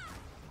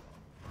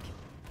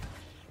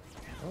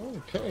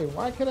 Okay,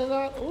 why can I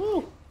not?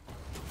 Ooh.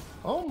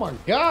 Oh my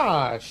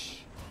gosh.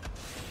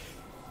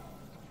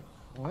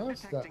 Well, I'm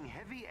that's that. detecting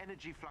heavy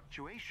energy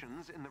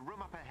fluctuations in the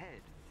room up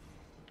ahead.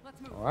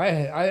 Let's move.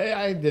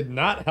 I did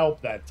not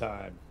help that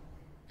time.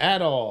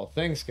 At all.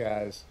 Thanks,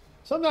 guys.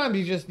 Sometimes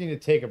you just need to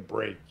take a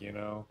break, you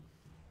know?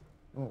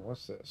 Oh,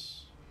 what's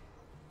this?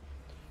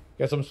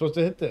 Guess I'm supposed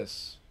to hit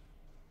this.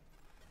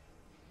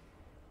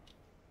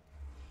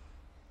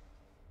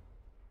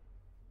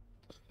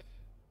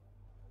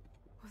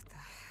 What the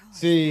hell?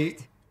 See.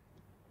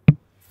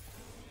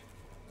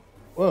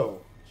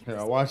 Whoa. Here,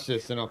 I'll watch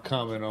this and I'll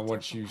comment on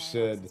what you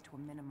said, To a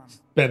minimum.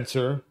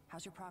 Spencer.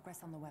 How's your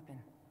progress on the weapon?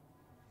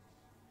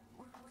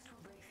 We're close to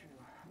a breakthrough.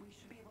 We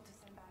should be able to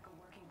send back a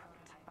working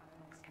prototype on our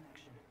next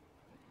connection.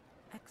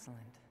 Excellent.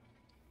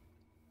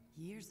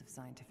 Years of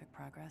scientific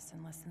progress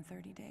in less than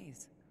 30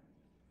 days.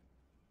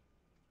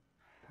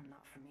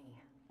 Not for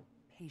me.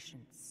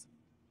 Patience.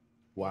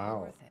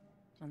 Wow. Worth it.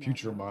 On that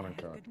Future note, I have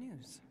Monica. good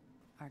news.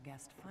 Our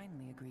guest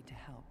finally agreed to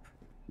help.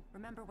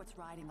 Remember what's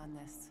riding on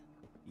this.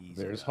 Easy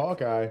There's guy.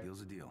 Hawkeye.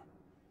 Deal's a deal.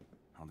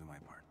 I'll do my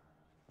part.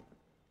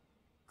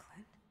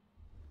 Clint?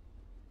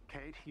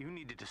 Kate, you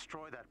need to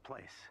destroy that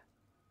place.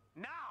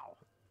 Now!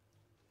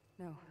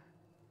 No.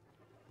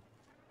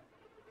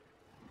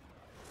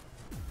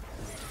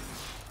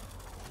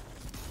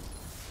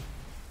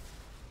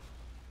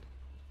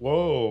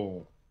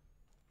 Whoa.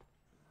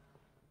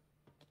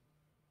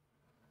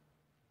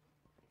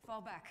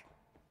 Fall back.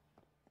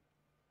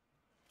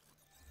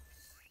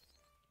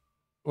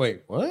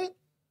 Wait, what?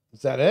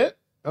 Is that it?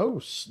 Oh,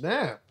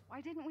 snap. Why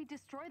didn't we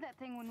destroy that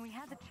thing when we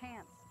had the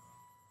chance?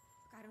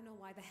 I don't know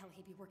why the hell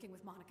he'd be working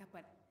with Monica,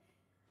 but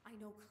I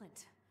know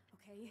Clint,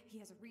 okay? He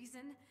has a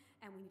reason,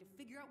 and we need to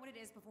figure out what it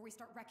is before we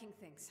start wrecking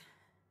things.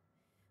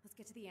 Let's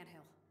get to the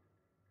anthill.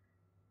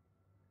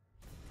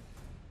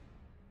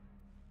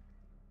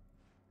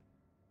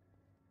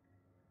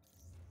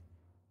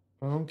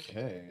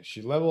 Okay,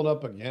 she leveled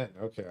up again.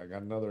 Okay, I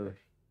got another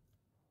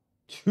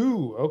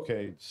 2.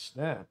 Okay,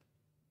 snap.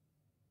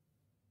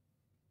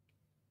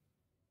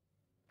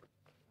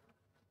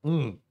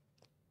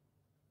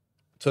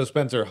 So,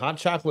 Spencer, hot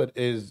chocolate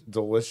is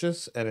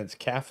delicious and it's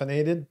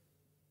caffeinated.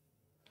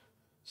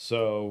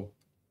 So,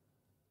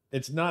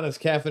 it's not as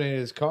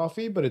caffeinated as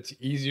coffee, but it's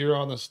easier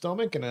on the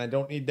stomach, and I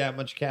don't need that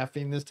much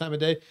caffeine this time of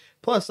day.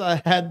 Plus,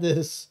 I had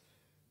this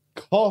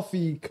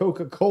coffee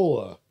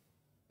Coca-Cola.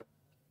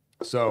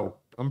 So,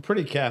 I'm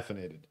pretty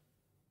caffeinated.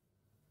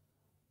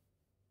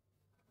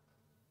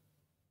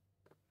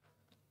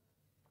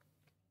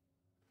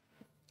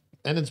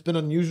 And it's been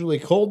unusually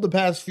cold the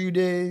past few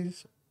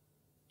days.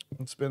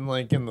 It's been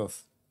like in the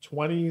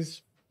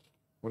 20s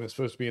when it's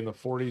supposed to be in the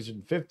 40s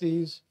and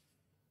 50s.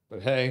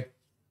 But hey,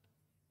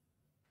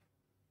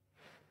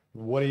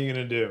 what are you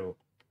going to do?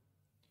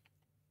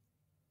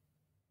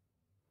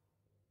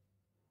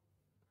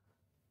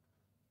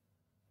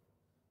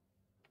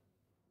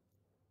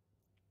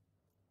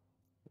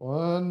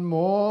 One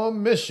more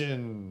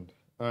mission.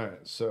 All right,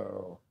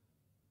 so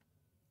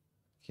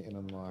can't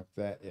unlock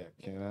that yet,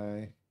 can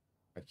I?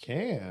 I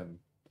can.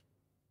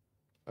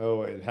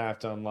 Oh, I'd have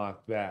to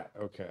unlock that.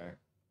 Okay.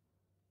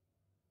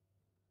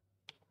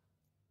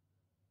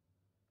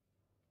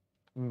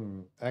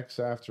 X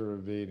after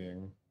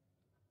evading.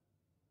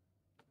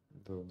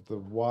 The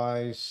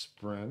Y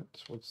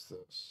sprint. What's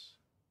this?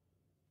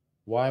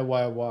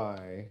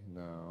 Y.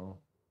 No.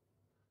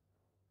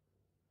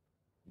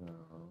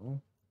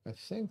 No. I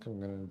think I'm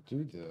gonna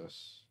do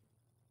this.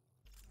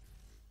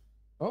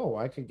 Oh,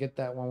 I could get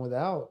that one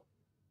without.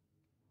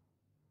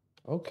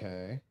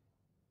 Okay.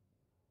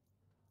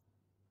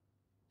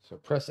 So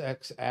press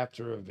X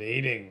after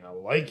evading. I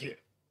like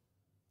it.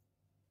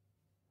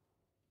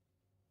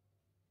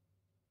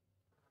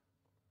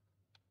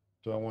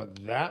 Do I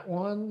want that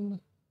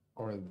one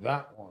or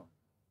that one?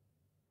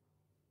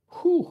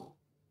 Whew.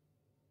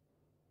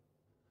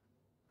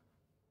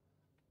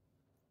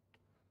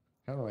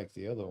 Kind of like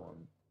the other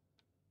one.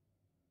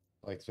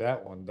 Like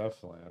that one,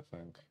 definitely, I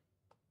think.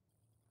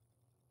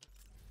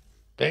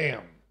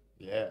 Bam.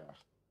 Yeah.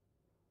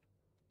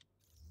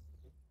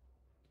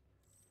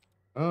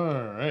 All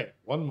right.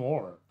 One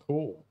more.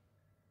 Cool.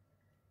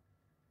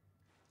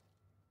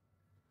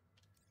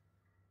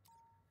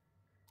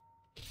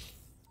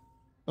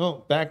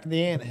 Oh, back to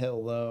the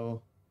anthill,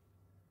 though.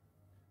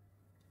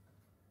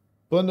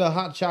 Blenda,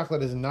 hot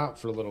chocolate is not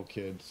for little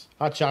kids.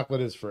 Hot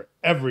chocolate is for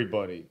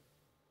everybody.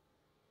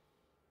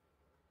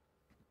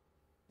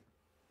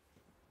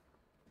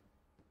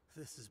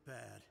 This is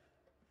bad.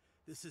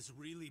 This is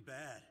really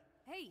bad.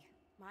 Hey,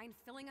 mind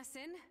filling us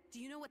in? Do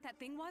you know what that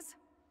thing was?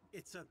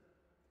 It's a...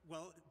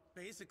 well,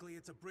 basically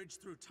it's a bridge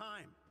through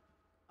time.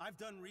 I've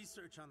done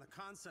research on the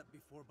concept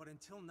before, but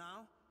until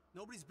now,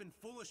 nobody's been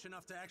foolish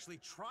enough to actually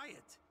try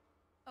it.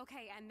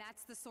 Okay, and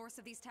that's the source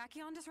of these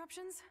tachyon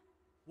disruptions?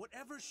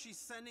 Whatever she's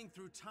sending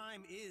through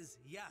time is,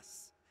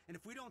 yes. And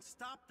if we don't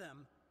stop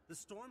them, the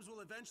storms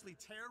will eventually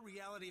tear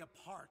reality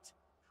apart.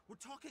 We're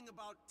talking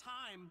about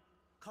time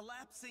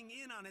collapsing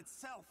in on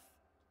itself.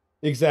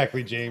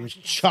 Exactly, James.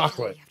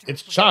 Chocolate.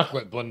 It's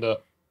chocolate,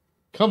 Blenda.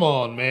 Come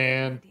on,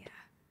 man.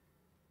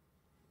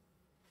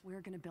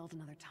 We're gonna build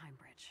another time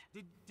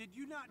bridge. Did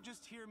you not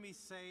just hear me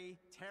say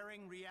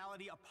tearing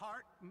reality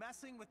apart?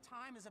 Messing with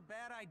time is a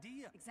bad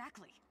idea.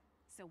 Exactly.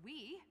 So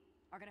we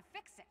are gonna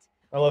fix it.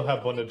 I love how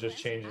Blenda just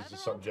changes the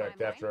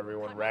subject after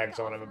everyone rags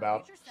on him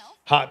about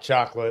hot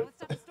chocolate.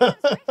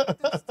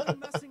 Still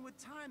messing with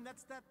time.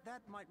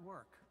 That might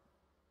work.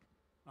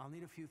 I'll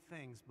need a few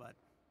things, but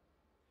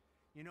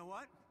you know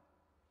what?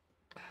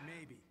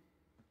 Maybe.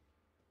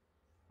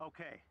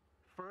 Okay.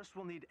 First,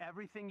 we'll need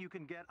everything you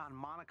can get on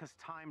Monica's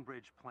time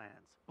bridge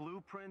plans.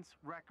 Blueprints,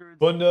 records,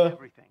 Blenda,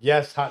 everything.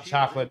 yes, hot She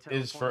chocolate has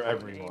intel is for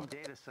points on the everyone. AIM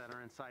data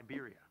center in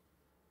Siberia.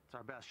 It's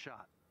our best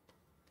shot.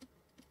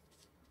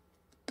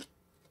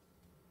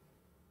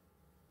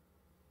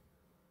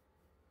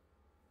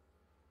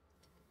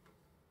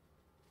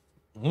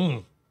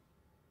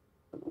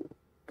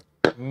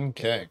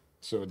 Okay,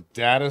 so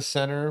data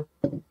center,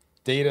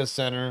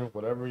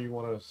 whatever you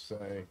want to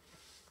say.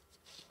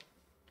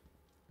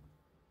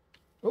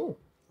 Oh,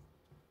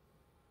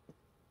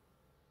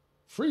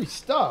 free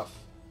stuff.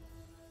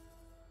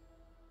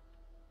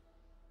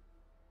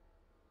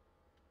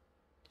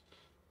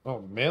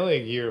 Oh,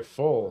 melee gear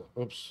full.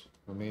 Oops.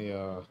 Let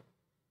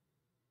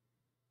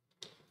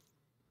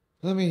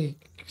me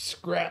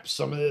scrap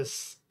some of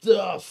this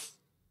stuff.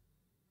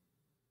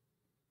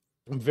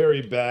 I'm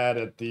very bad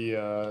at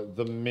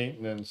the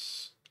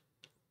maintenance.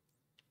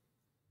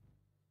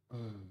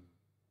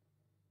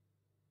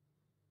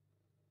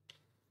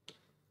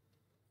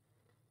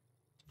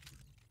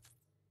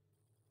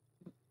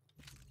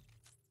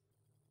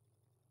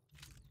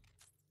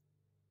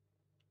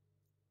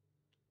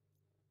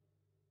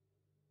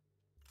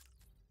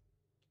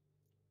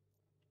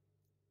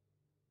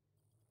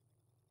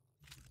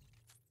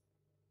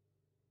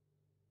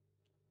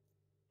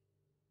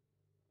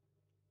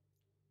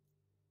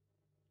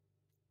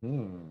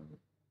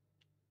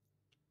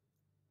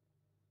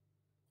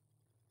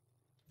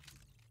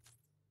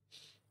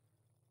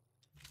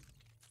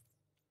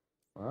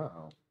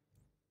 Wow.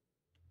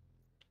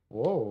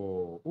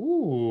 Whoa.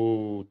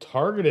 Ooh,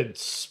 targeted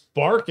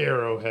spark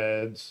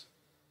arrowheads.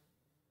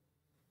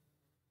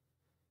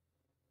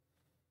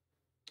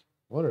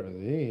 What are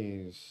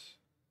these?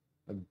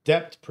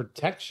 Adept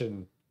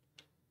protection.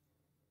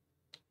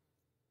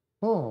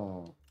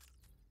 Oh.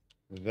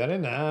 Very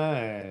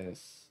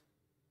nice.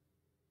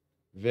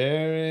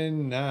 Very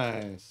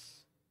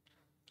nice.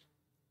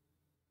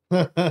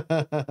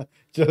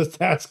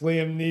 Just ask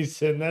Liam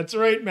Neeson. That's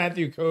right,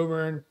 Matthew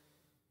Coburn.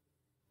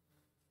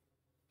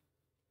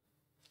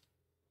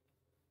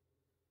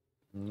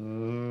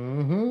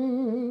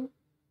 Mm-hmm.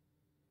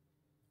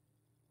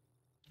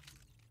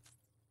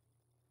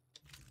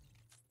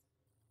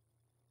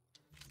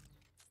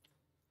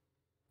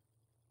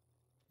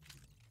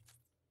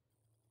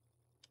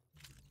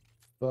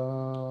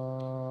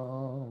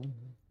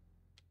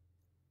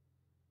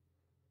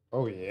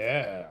 Oh,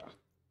 yeah.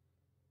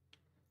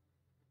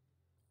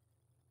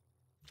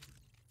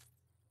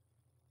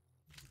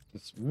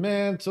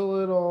 Dismantle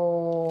it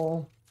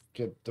all.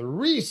 Get the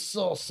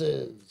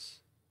resources.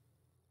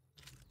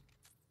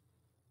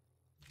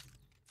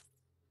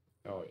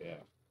 Oh, yeah.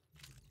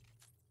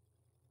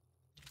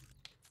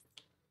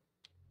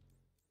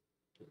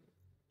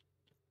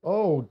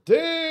 Oh,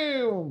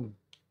 damn.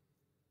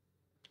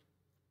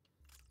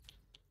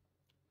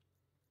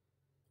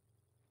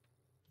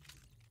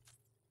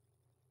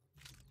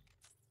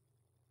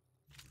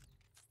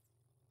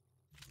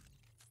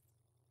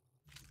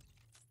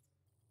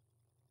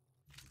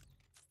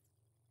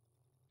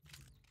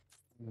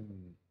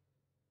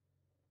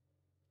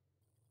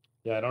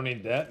 Yeah, I don't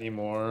need that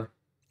anymore.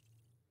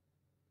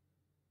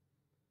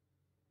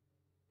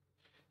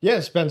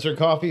 Yeah, Spencer,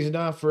 coffee's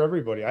not for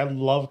everybody. I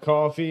love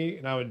coffee,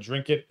 and I would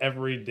drink it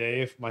every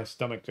day if my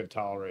stomach could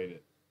tolerate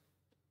it.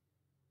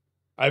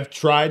 I've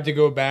tried to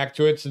go back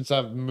to it since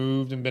I've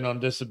moved and been on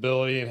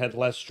disability and had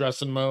less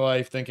stress in my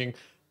life, thinking,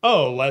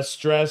 oh, less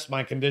stress,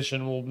 my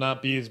condition will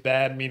not be as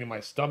bad, meaning my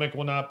stomach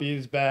will not be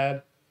as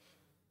bad.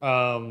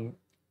 And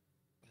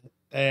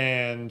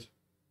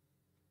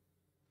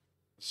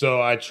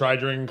so I try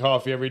drinking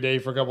coffee every day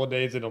for a couple of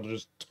days, and it'll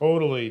just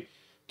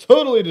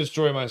totally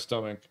destroy my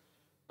stomach.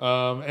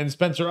 And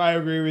Spencer, I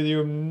agree with you.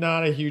 I'm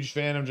not a huge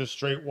fan of just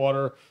straight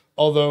water,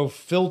 although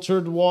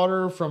filtered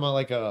water from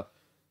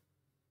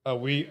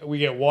we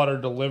get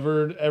water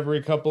delivered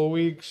every couple of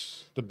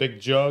weeks, the big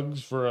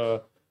jugs for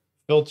a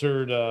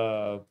filtered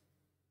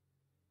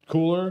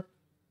cooler,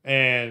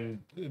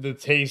 and the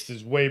taste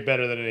is way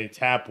better than any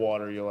tap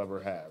water you'll ever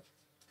have.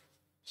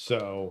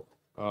 So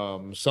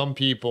some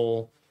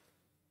people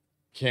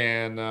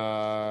can't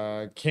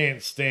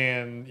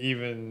stand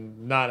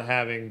even not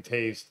having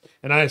taste,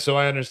 and so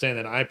I understand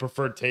that. I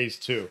prefer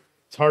taste too.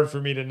 It's hard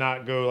for me to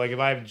not go, like, if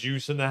I have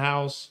juice in the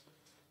house,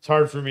 it's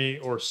hard for me,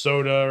 or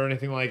soda or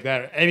anything like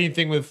that, or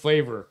anything with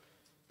flavor,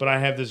 but I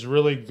have this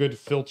really good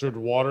filtered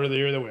water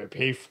there that I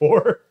pay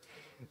for.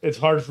 It's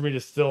hard for me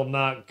to still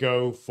not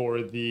go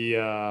for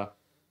the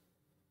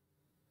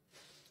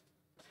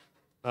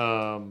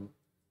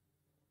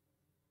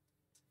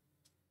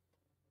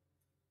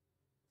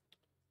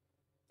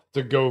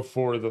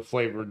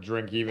flavored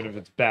drink, even if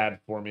it's bad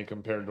for me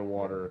compared to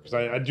water. Because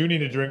I do need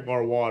to drink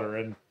more water,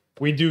 and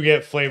we do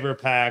get flavor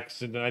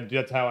packs, and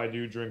that's how I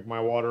do drink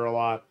my water a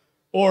lot.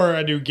 Or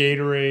I do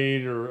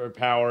Gatorade or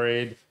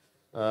Powerade.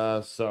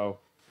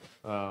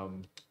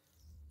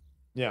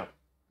 Yeah.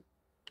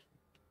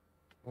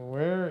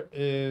 Where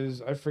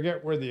is... I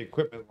forget where the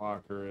equipment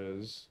locker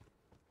is.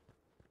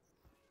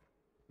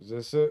 Is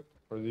this it?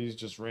 Or are these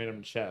just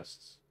random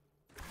chests?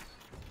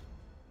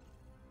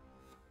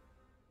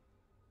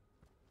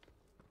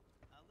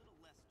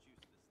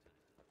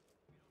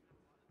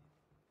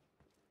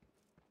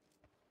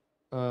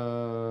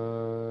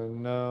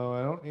 No,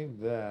 I don't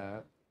need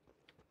that.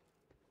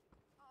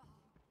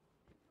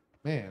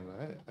 Man,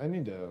 I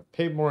need to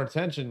pay more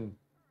attention.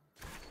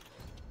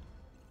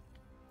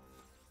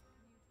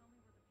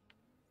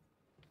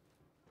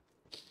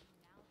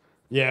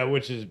 Yeah,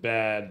 which is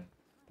bad.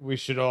 We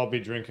should all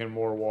be drinking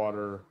more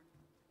water,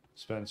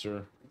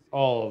 Spencer.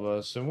 All of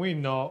us. And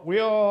we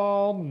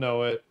all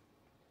know it.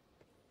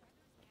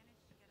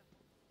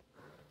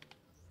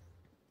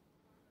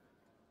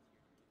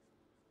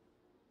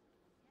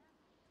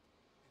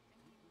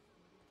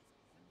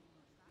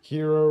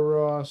 Hero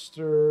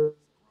roster.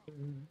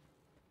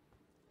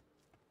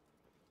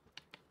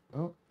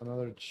 Oh,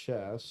 another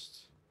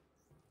chest.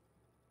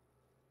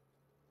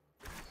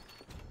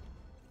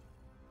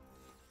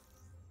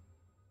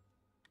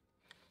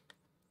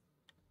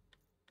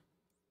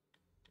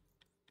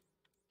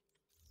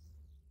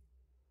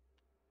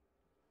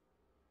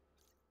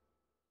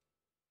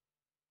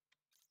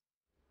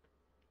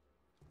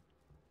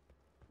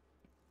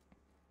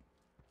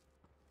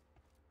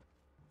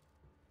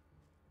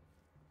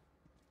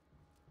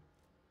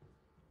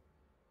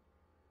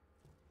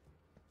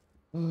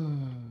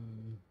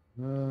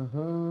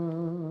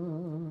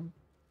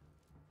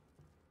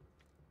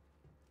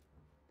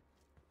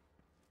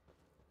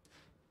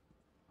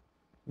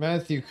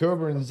 Matthew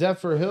Coburn,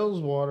 Zephyr Hills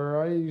water.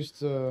 I used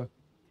to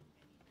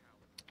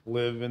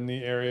live in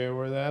the area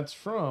where that's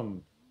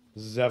from.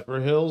 Zephyr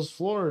Hills,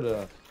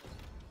 Florida.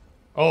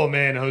 Oh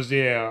man,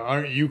 Hosea,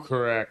 aren't you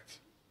correct?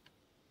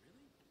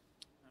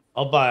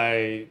 I'll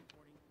buy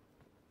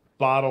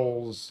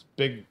bottles,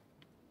 big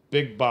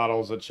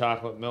bottles of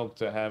chocolate milk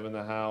to have in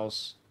the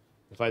house.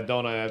 If I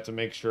don't, I have to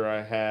make sure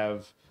I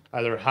have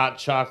either hot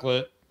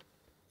chocolate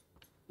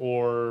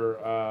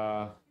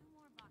or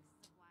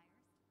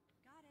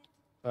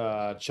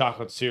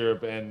chocolate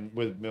syrup and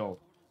with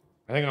milk.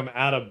 I think I'm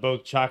out of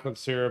both chocolate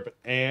syrup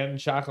and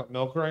chocolate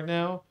milk right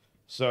now,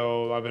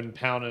 so I've been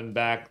pounding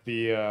back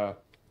the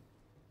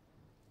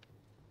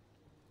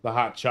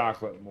hot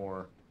chocolate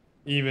more,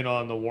 even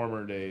on the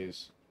warmer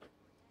days.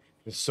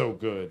 It's so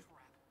good.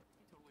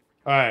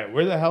 All right,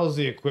 where the hell's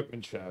the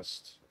equipment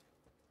chest?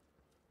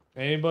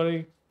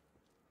 Anybody?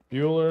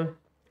 Bueller?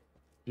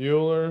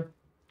 Bueller?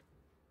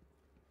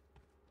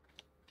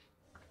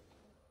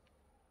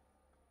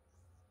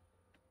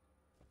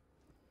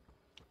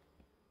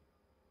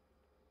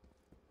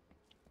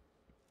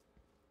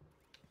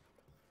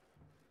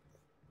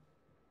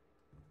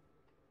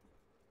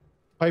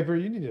 Piper,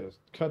 you need to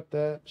cut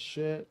that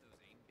shit.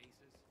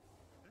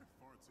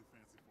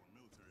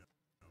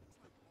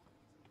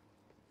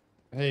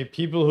 Hey,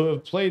 people who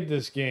have played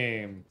this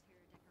game.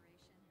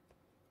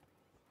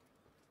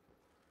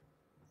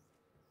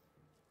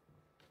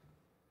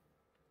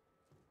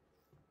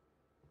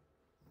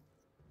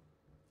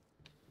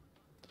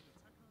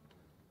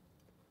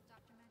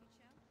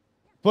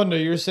 Bunda,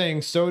 you're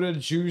saying soda,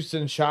 juice,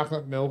 and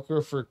chocolate milk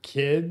are for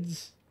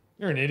kids?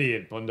 You're an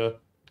idiot, Bunda.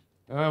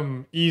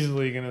 I'm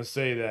easily gonna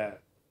say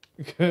that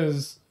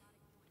because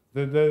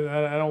I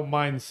don't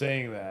mind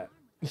saying that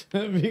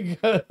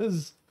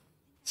because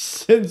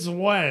since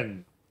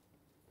when?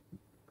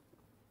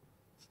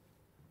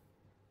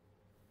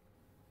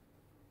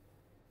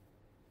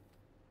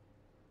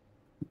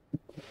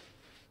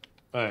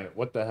 Alright,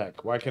 what the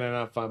heck? Why can I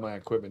not find my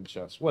equipment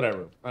chest?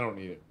 Whatever. I don't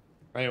need it.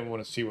 I didn't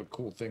want to see what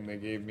cool thing they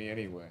gave me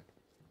anyway.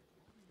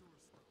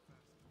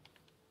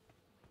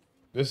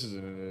 This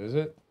isn't it, is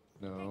it?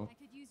 No. I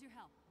could use your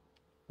help.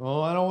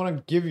 Well, I don't want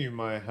to give you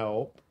my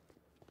help.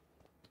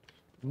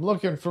 I'm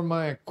looking for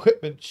my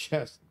equipment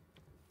chest.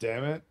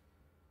 Damn it.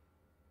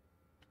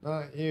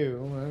 Not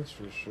you, that's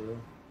for sure.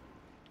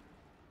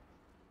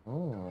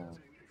 Oh.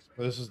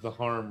 This is the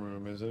harm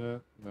room, isn't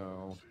it?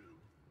 No.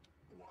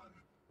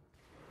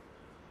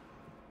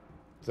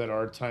 Is that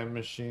our time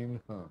machine?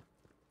 Huh.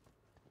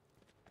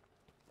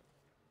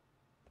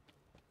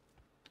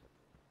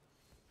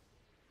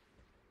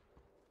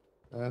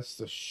 That's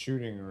the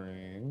shooting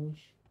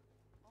range.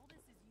 All this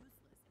is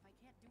useless if I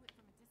can't do it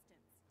from a distance.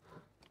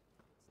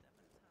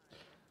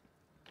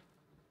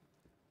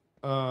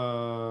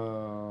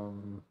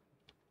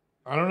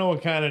 I don't know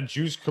what kind of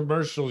juice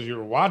commercials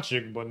you're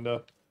watching,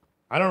 Bunda.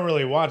 I don't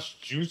really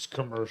watch juice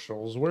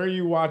commercials. Where are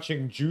you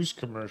watching juice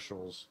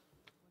commercials?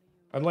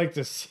 I'd like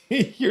to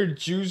see your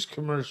juice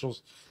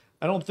commercials.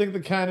 I don't think the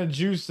kind of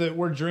juice that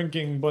we're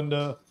drinking,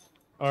 Bunda,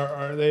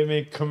 are they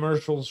make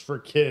commercials for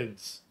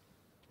kids.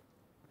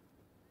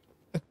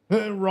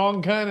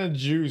 Wrong kind of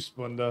juice,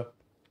 Bunda.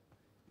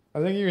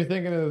 I think you're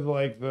thinking of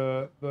like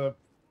the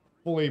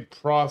fully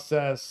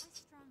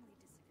processed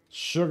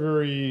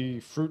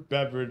sugary fruit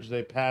beverage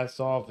they pass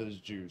off as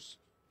juice.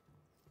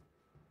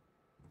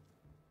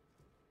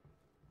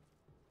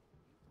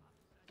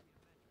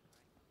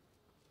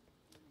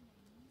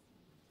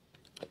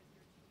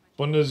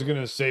 Bunda's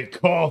gonna say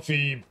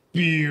coffee,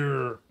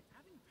 beer,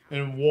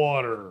 and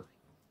water.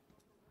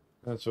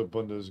 That's what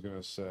Bunda's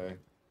gonna say.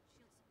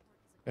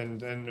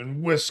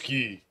 And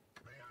whiskey.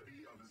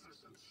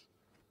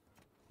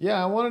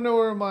 Yeah, I want to know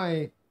where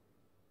my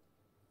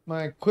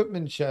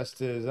equipment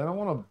chest is. I don't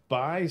want to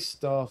buy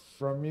stuff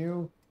from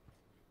you.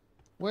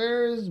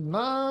 Where's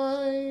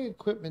my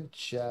equipment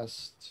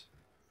chest?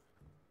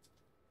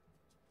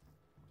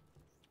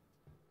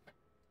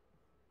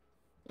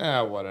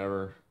 Ah,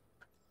 whatever.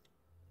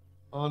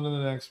 On to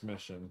the next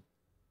mission.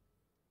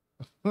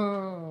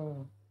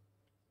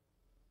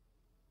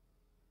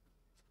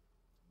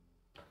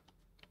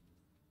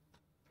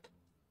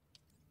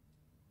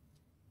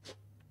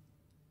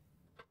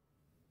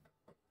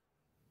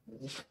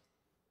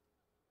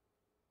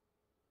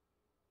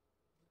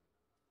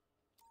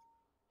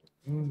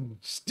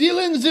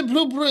 Stealing the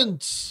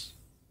blueprints.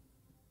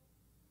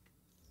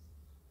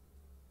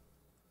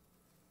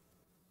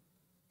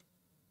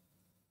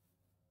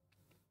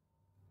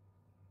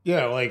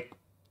 Yeah, like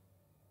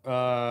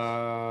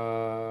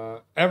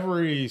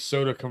every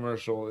soda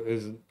commercial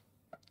is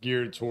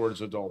geared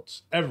towards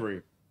adults.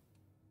 Every.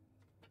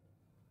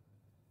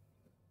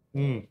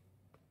 Oh,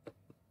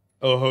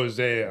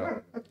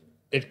 Hosea.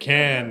 It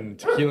can.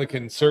 Tequila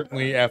can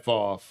certainly F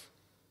off.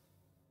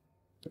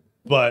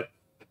 But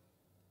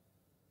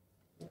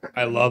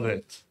I love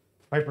it.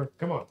 Piper,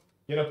 come on.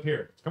 Get up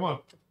here. Come on.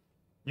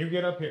 You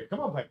get up here.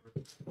 Come on, Piper.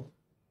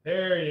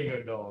 There you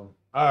go, dog.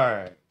 All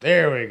right.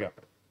 There we go.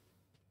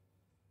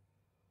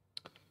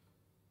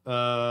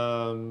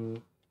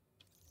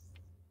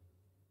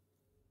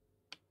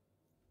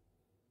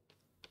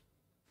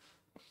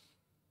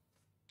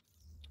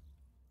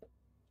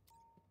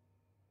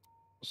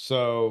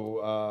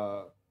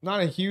 So, not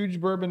a huge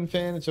bourbon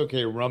fan. It's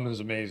okay. Rum is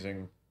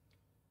amazing.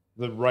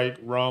 The right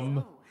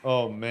rum.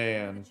 Oh,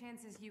 man. What are the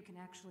chances you can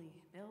actually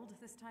build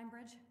this time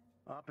bridge?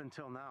 Up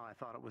until now, I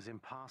thought it was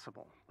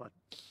impossible, but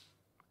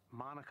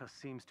Monica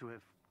seems to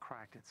have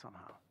cracked it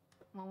somehow.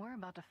 Well, we're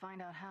about to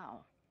find out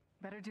how.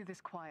 Better do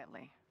this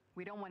quietly.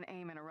 We don't want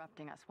AIM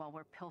interrupting us while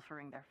we're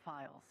pilfering their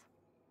files.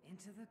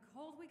 Into the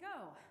cold we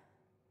go.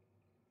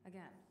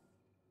 Again.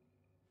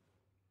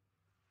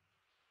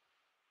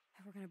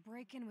 If we're gonna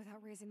break in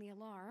without raising the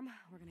alarm,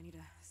 we're gonna need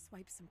to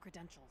swipe some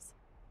credentials.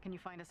 Can you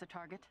find us a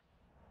target?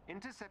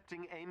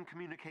 Intercepting AIM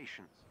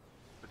communications.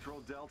 Patrol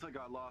Delta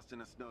got lost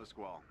in a snow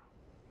squall.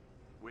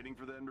 Waiting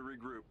for them to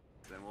regroup,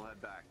 then we'll head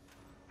back.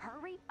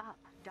 Hurry up.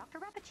 Dr.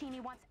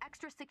 Rappaccini wants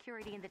extra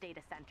security in the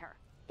data center.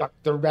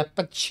 Dr.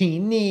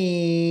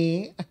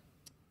 Rappaccini.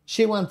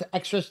 She wants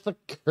extra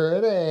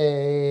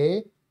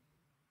security.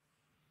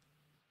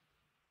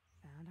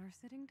 Found our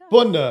sitting duck.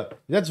 Bunda,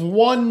 that's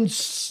one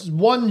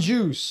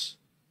juice.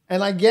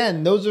 And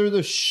again, those are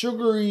the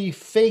sugary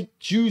fake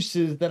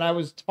juices that I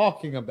was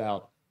talking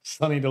about.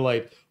 Sunny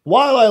Delight.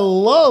 While I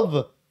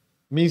love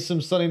me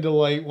some Sunny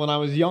Delight when I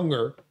was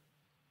younger,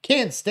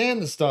 can't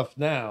stand the stuff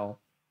now.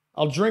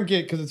 I'll drink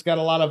it because it's got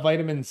a lot of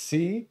vitamin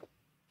C,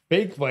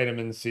 fake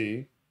vitamin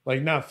C,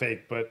 like not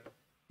fake, but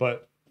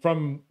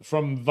from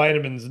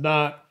vitamins,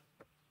 not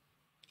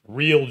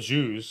real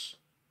juice.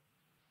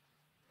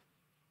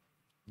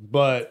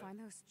 But Let's find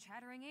those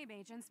chattering Abe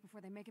agents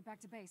before they make it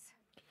back to base.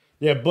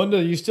 Yeah,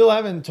 Bunda, you still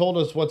haven't told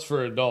us what's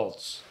for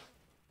adults.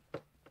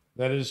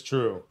 That is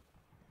true.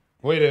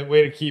 Way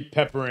to keep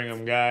peppering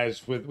them,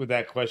 guys, with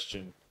that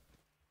question.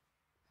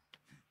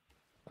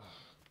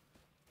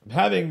 I'm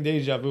having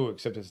deja vu,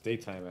 except it's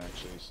daytime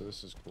actually, so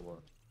this is cool.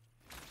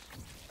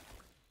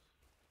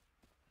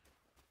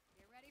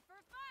 Get ready for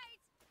a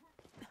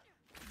fight.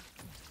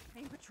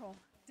 Aim patrol,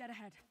 dead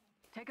ahead.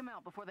 Take them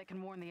out before they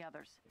can warn the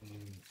others.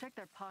 Check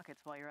their pockets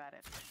while you're at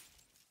it.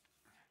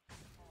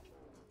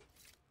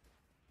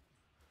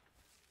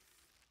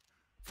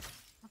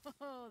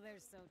 Oh, they're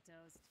so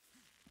toast.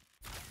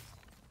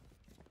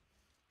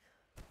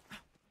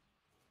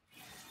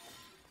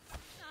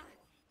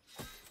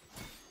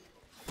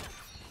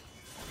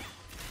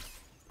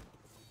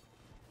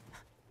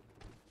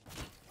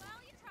 Well,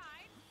 you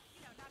tried.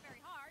 You know, not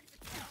very hard, but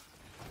still.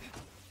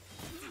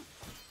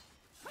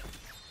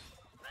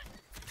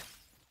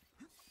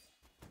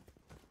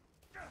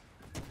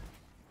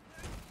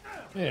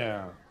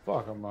 Yeah,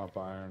 fuck him up,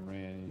 Iron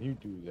Man. You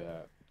do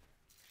that.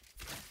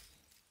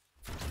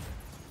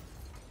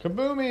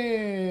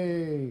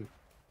 Kaboomy!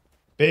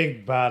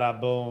 Big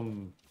bada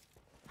boom.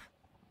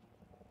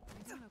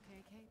 You doing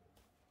okay, Kate?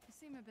 You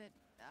seem a bit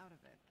out of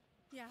it.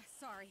 Yeah,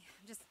 sorry.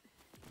 I'm just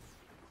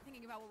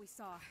thinking about what we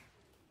saw.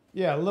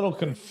 Yeah, a little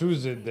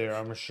confused there,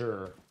 I'm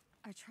sure.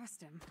 I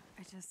trust him.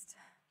 I just...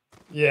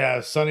 Yeah,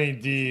 Sunny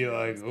D,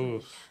 like,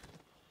 oof.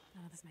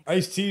 None of this makes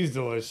Iced tea's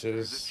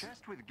delicious.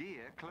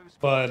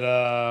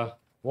 But,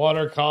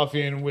 water,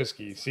 coffee, and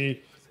whiskey.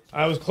 See,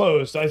 I was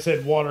close. I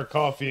said water,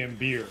 coffee, and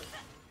beer.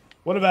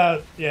 What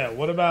about, yeah,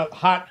 what about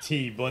hot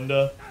tea,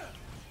 Bunda?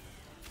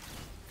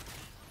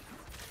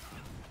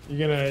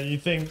 You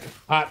think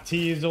hot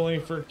tea is only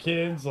for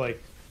kids?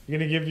 Like, you're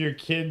gonna give your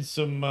kids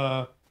some,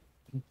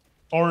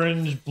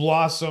 orange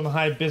blossom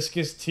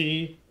hibiscus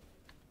tea?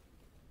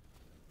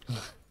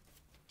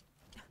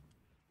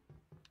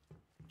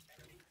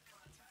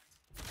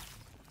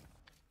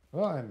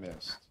 Oh, I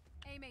missed.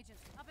 AIM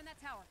agents, up in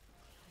that tower.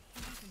 I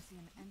think you can see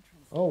an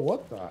entrance. Oh,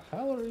 what the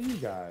hell are you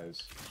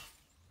guys?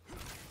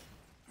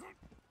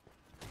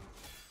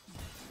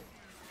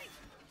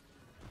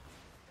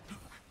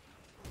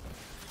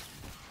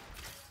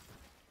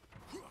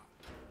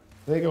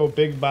 They go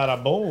big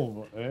bada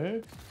boom,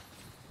 eh?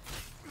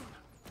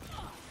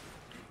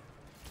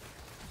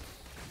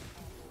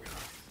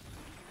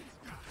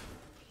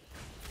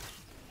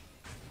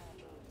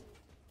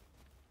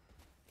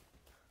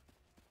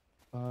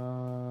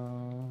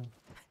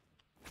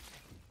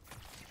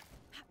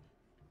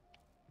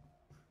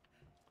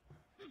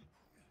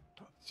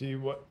 See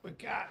what we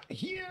got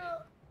here.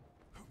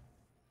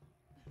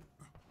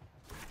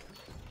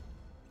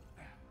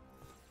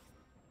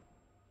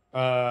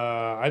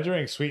 I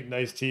drank sweet and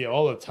iced tea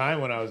all the time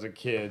when I was a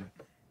kid.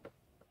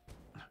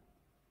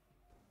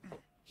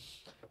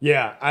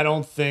 Yeah, I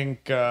don't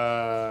think,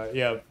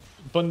 yeah,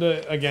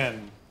 Bunda,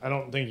 again, I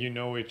don't think you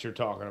know what you're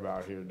talking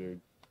about here,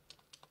 dude.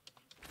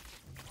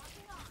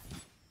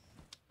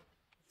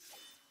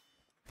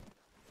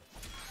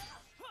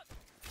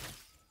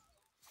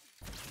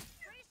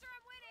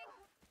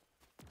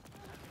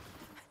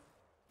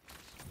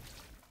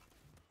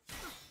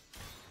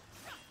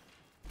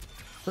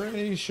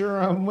 Pretty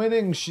sure I'm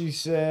winning, she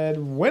said.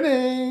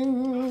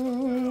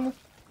 Winning!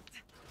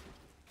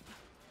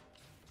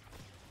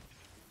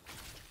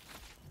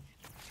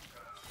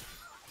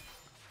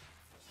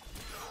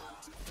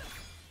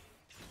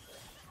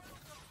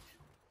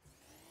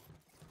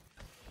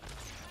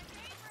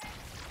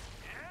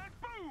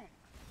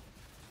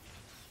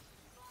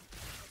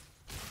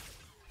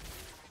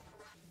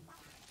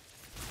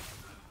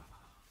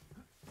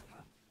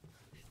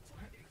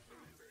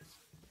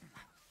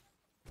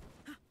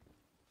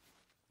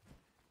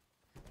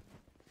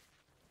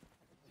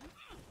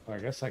 I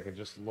guess I could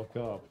just look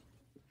up.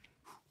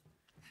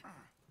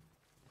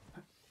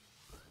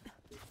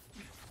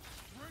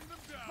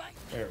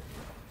 There.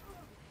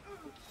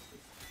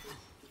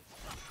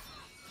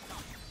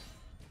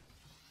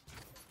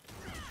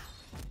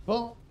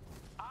 Well,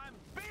 I'm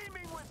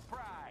beaming with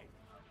pride.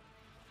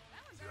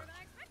 That was better than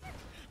I expected.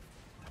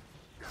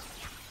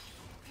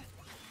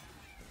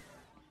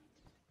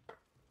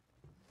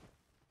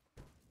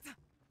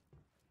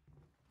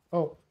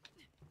 oh,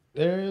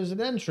 there's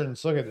an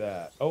entrance. Look at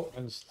that. Oh,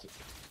 and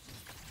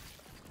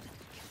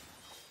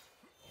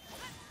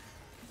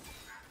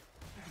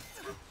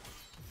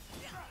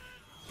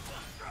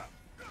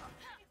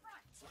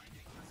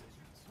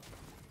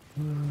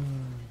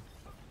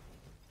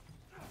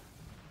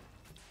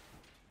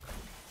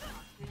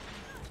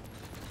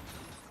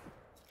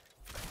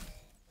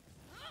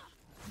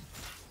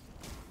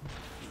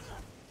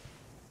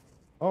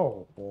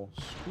oh, well,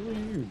 screw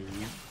you, dude.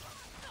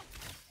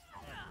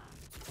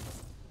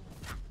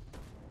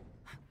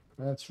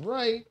 That's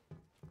right.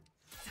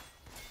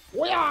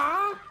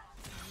 Yeah.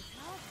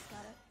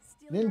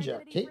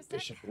 Ninja, Kate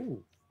Bishop.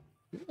 Ooh,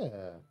 yeah.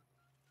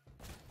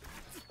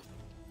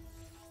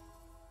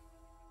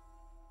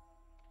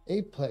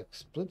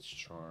 Apex Blitz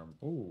Charm.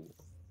 Ooh.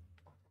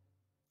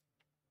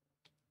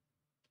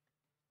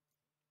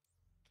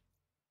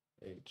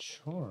 A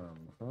charm,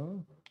 huh?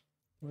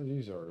 What are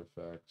these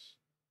artifacts?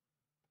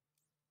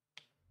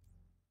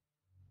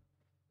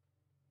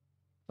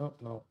 Oh,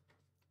 no.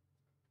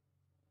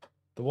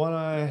 The one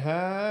I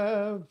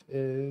have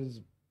is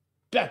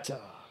better.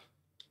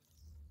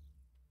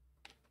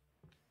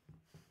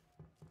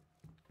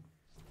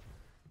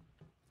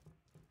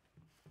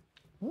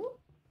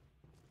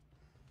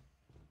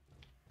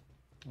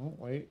 Oh,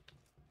 wait.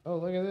 Oh,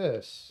 look at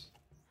this.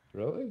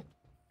 Really?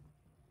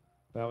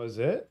 That was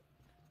it?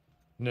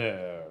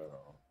 No.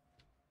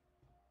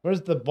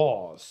 Where's the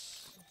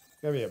boss?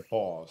 Gotta be a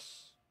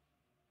boss.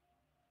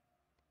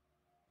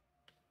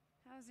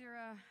 How's your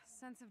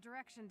sense of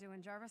direction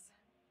doing, Jarvis?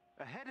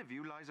 Ahead of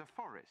you lies a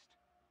forest.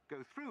 Go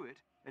through it,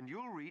 and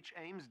you'll reach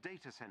AIM's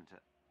data center.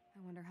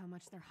 I wonder how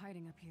much they're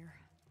hiding up here.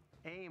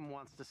 AIM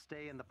wants to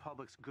stay in the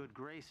public's good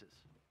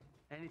graces.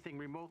 Anything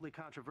remotely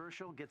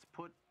controversial gets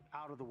put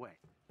out of the way.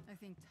 I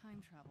think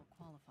time travel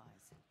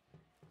qualifies.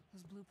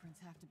 Those blueprints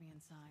have to be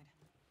inside.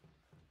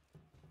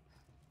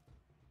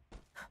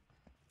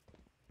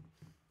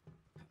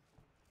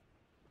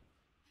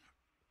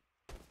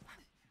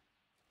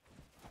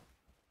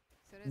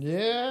 So does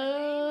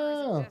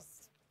Yeah.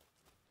 this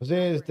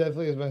Jose is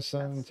definitely as my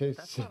son tastes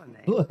That's not a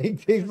name.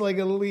 like tastes like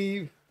a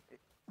leaf.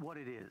 What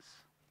it is.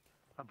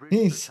 A bridge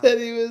He to the said tunnel.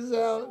 he was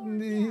out in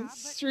the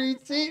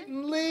streets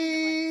eating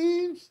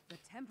leaves. the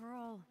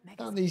temporal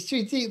On these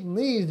streets eating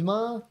leaves,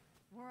 Ma.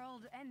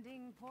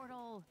 world-ending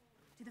portal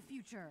to the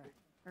future.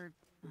 Or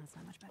that's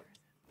not much better.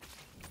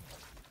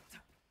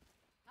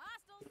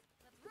 Hostiles,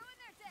 let's ruin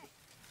their day.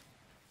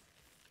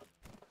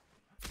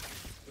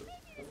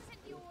 Maybe this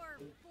isn't your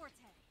forte.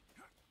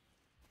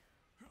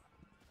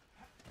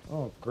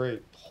 Oh,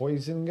 great.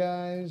 Poison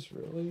guys?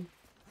 Really?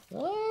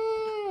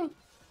 Ah!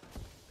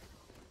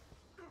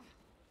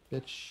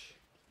 Bitch.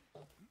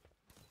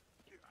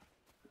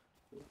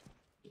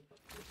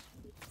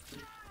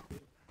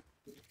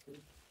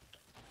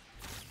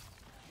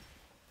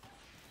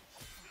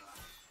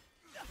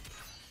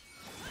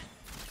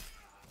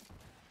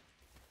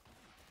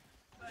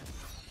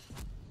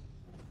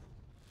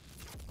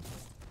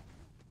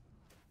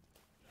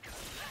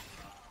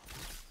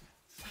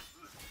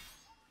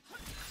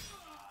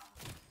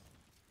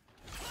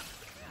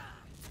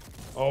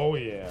 Oh,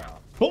 yeah.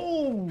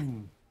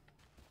 Boom!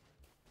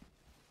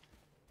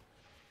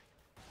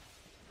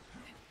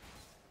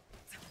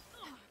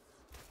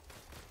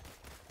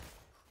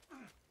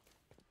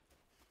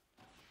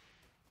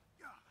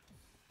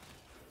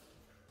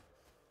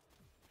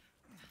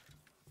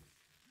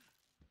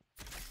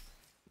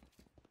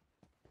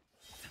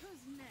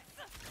 Who's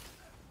next?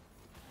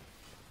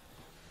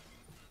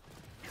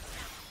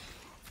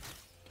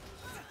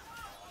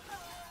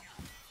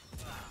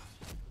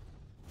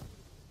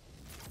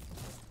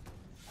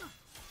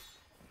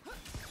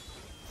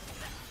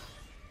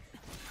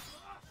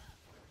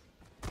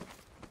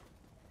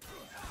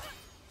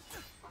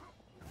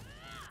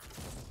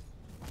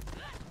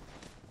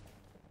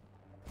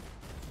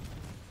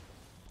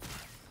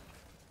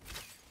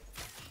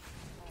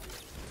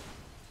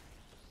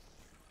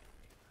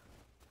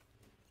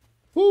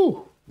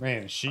 Whew!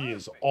 Man, she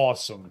is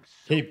awesome.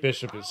 Kate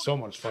Bishop is so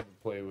much fun to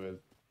play with.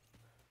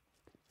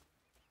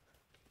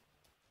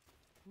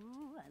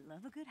 Ooh, I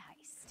love a good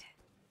heist.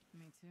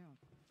 Me too.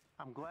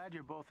 I'm glad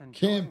you're both enjoying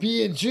Can't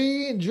be a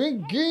G and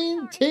drink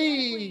green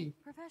tea.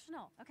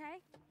 Professional, okay?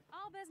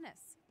 All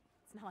business.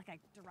 It's not like I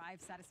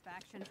derive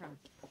satisfaction from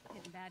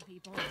hitting bad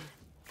people.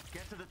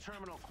 Get to the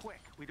terminal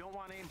quick. We don't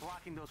want AIM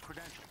blocking those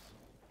credentials.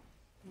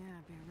 Yeah,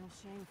 it'd be a real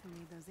shame if we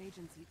made those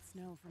agents eat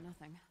snow for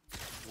nothing.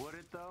 Would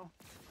it, though?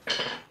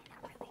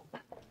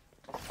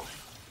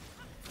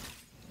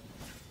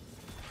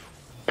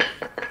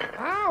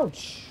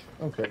 Ouch!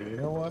 Okay, you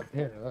know what?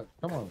 Here,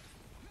 come on.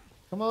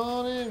 Come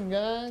on in,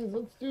 guys.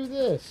 Let's do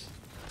this.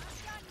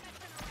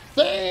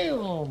 Damn!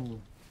 Your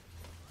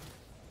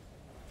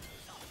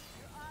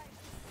eyes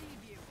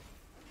deceive you.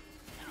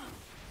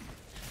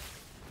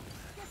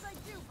 Guess I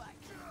do bite.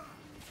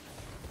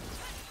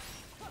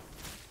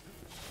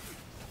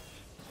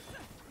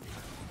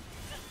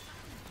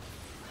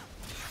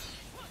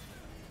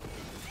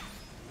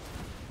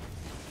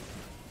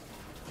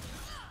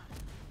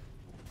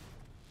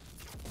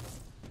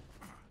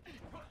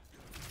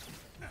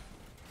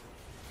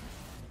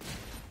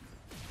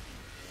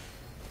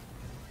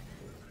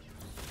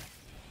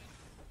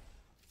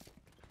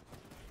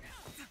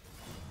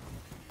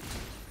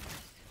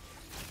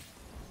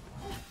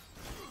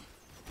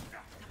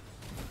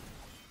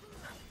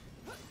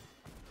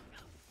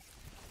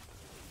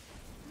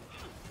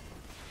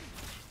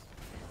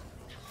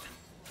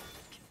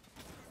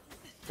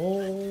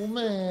 Oh,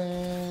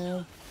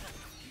 man.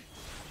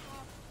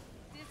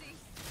 Dizzy.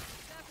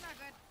 That's not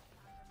good.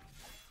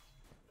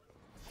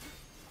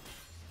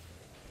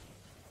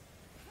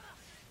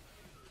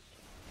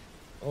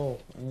 Oh,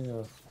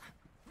 yeah.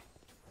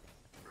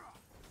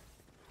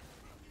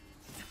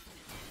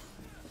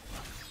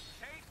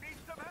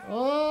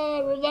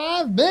 Oh,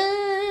 revive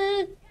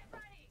me!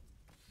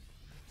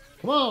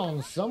 Come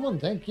on, someone,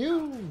 thank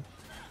you.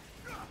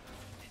 But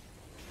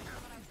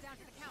I was down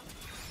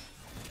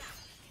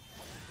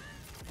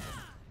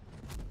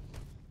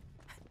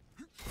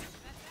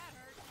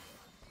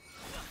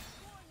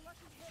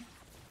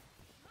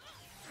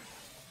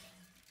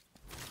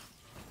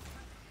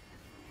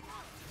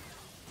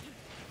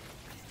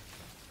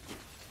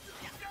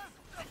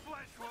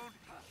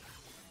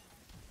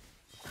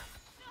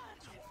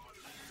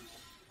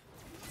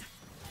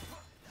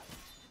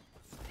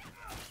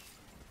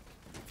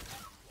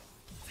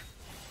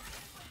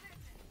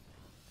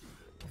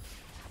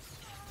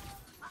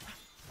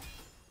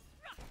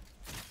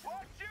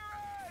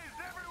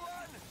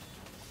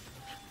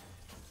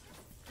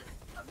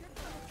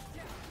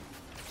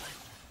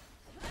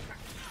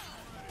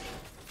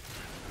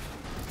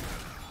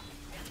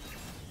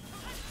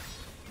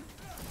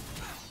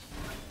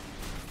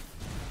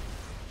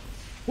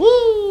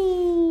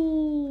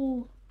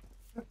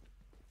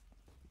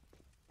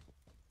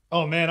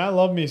man, I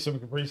love me some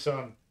Capri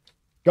Sun.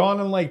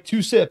 Gone in like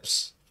 2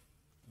 sips.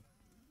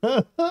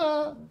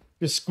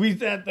 Just squeeze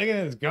that thing and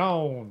it's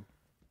gone.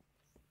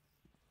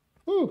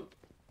 Whew.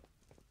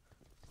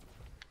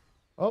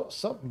 Oh,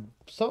 something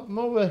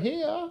over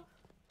here.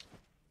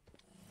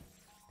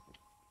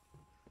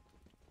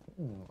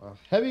 A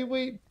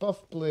heavyweight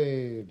buff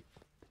blade.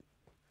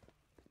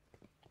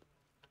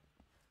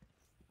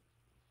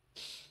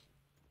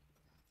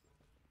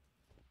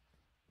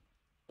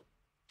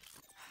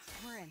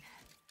 We're in.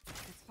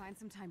 Let's find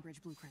some time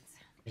bridge blueprints.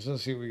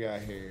 Let's see what we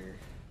got here.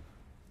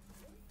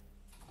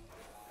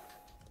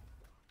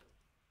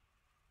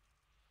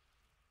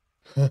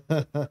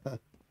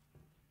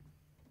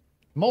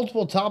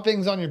 Multiple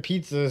toppings on your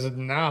pizza is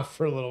not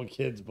for little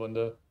kids,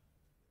 Bunda.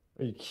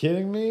 Are you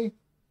kidding me?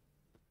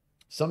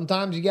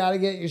 Sometimes you gotta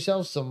get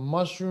yourself some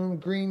mushroom,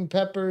 green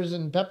peppers,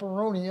 and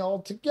pepperoni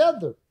all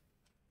together.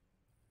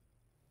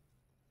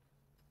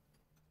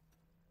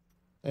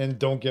 And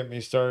don't get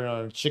me started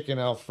on a chicken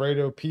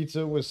Alfredo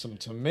pizza with some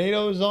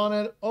tomatoes on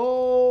it.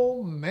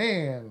 Oh,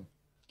 man.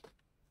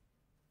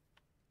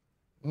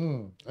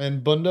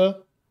 And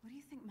Bunda? What do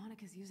you think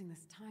Monica's using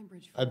this time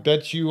bridge for? I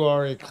bet you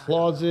are a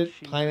closet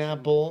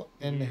pineapple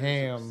and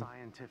ham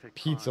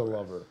pizza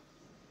lover.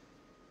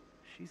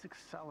 She's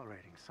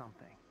accelerating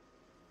something,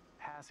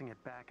 passing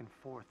it back and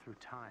forth through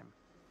time.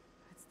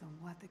 It's the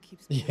what that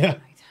keeps me Yeah. up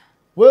at night.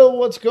 Well,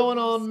 what's going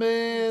on,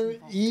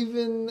 man?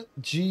 Even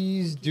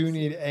G's do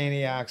need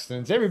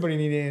antioxidants. Everybody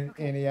needs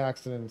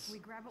antioxidants.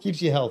 Keeps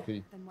you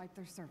healthy. Then wipe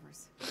their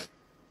servers.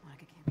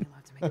 Monica can't be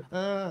allowed to make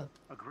another.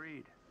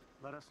 Agreed.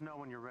 Let us know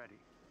when you're ready.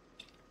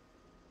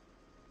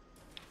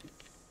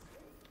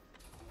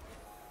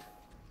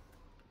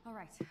 All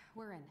right,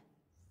 we're in.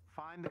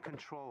 Find the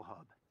control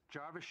hub.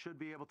 Jarvis should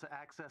be able to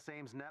access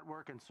AIM's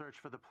network and search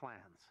for the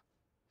plans.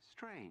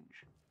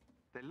 Strange.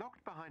 They're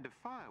locked behind a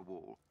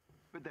firewall,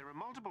 but there are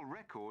multiple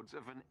records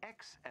of an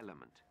X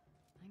element.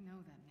 I know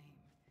that name.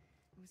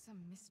 It was some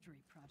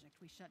mystery project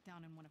we shut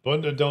down in one of...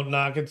 Bunda, don't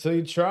knock it till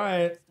you try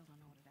it.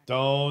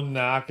 Don't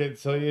knock it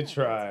till you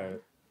try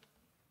it.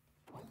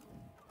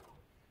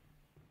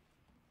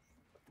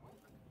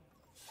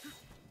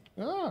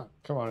 Ah,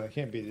 come on, it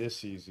can't be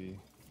this easy.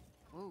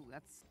 Ooh,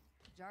 that's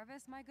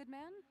Jarvis, my good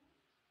man?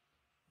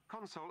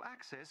 Console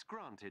access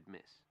granted,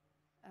 miss.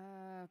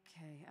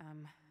 Okay,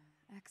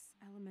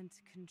 X-element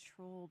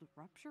controlled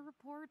rupture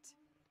report?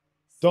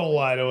 Don't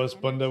lie to us,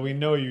 Bunda. We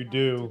know you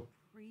do.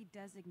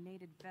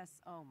 Pre-designated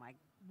vest. Oh my,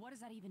 what does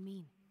that even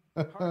mean?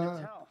 Hard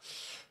to tell.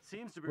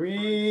 Seems to be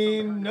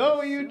We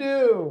know you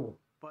do.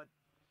 But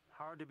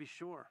hard to be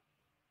sure.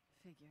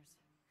 Figures.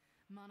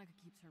 Monica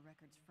keeps her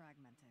records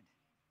fragmented.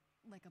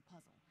 Like a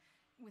puzzle.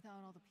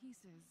 Without all the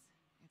pieces,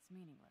 it's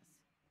meaningless.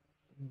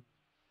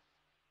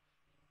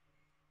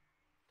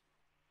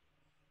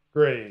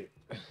 Great.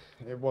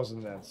 It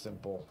wasn't that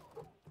simple.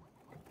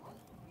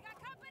 We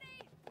got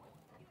company!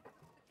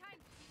 Time,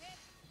 bitch!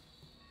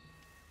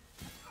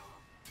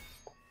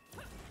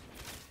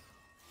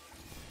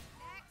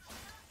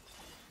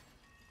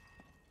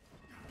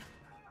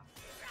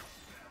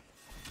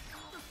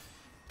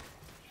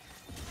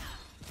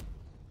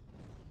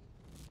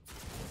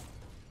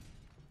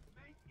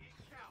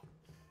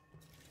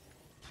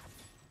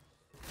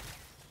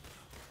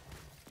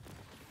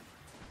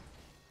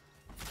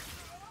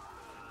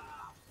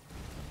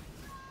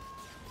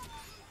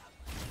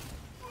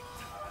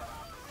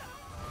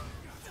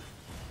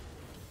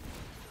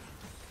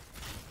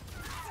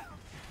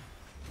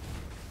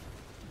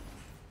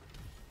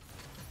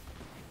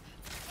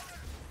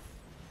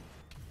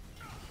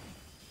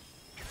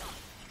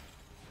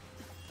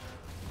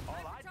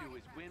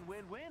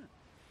 Win-win-win.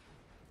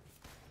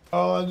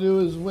 All I do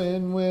is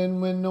win,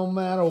 win, win, no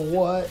matter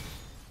what.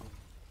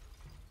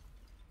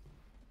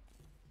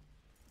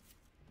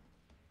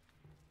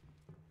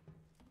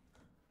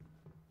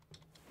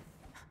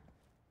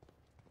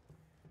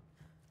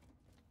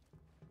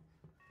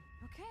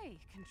 Okay,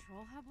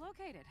 control hub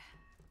located.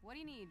 What do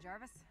you need,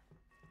 Jarvis?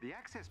 The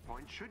access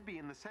point should be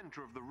in the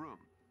center of the room.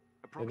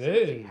 A It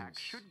proximity is. hack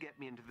should get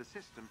me into the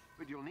system,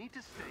 but you'll need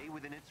to stay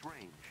within its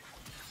range.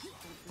 Hold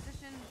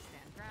position,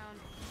 stand ground.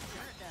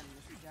 Get it done,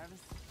 Mr.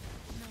 Jarvis.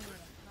 Nowhere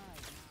to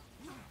hide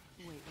now.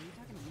 Wait, are you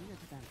talking to me or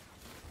to them?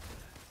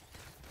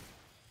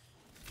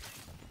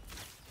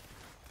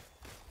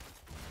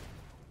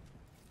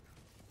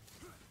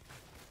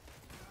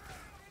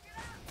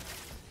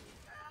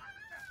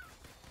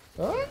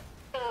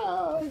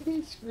 Ah,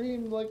 he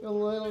screamed like a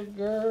little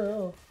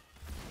girl.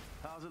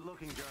 How's it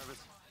looking, Jarvis?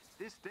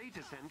 This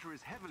data center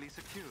is heavily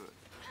secured.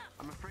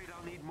 I'm afraid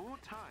I'll need more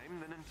time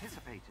than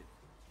anticipated.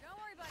 Don't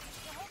worry, buddy.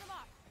 We'll hold him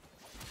off.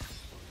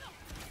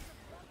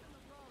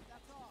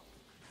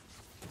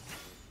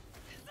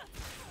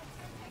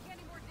 Take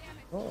any more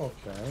damage. Oh,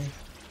 okay.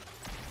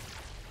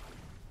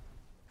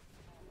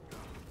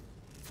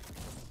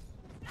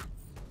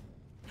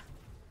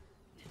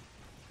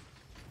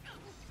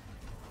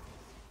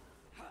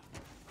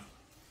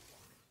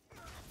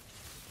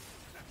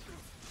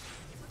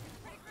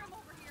 Pretty grim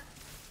over here.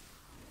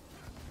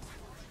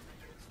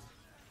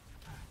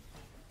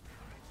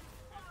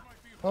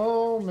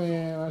 Oh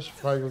man, I should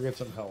probably go get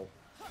some help.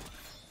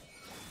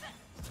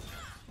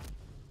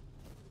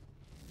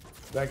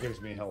 That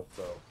gives me help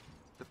though.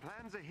 The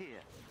plans are here.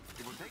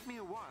 It will take me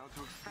a while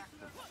to extract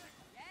them.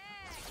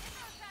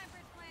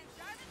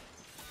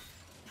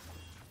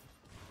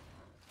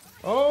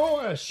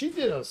 Oh, she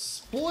did a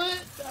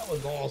split. That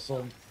was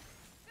awesome.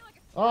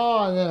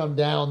 Oh, and then I'm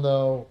down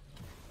though.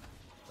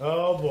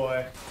 Oh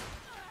boy.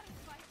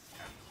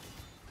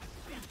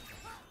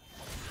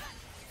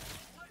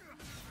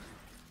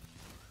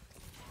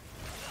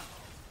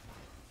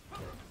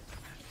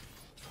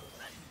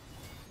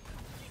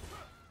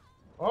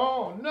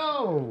 Oh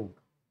no.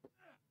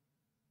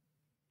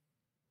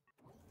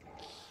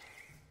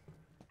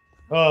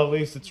 Oh, at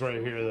least it's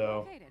right here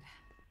though.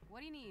 What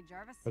do you need,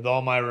 Jarvis? With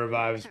all my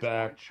revives Access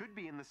back. point should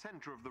be in the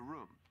center of the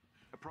room.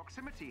 A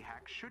proximity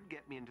hack should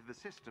get me into the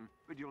system,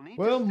 but you'll need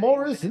Well, to stay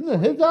Morris in the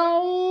his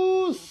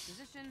house.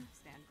 Position,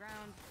 stand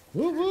ground.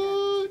 Woo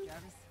woo.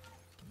 Jarvis.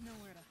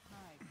 Nowhere to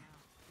hide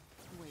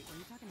now. Wait, were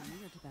you talking to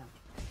me or to them?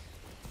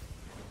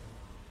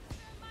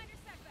 Minor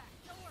setback.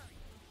 Don't worry.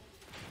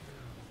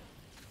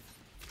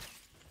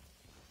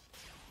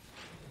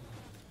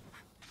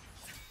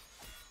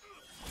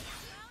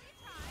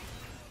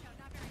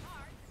 Not very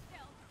hard,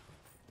 still.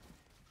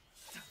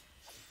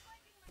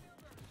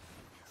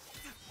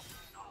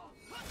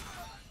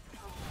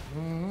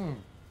 Mm-hmm.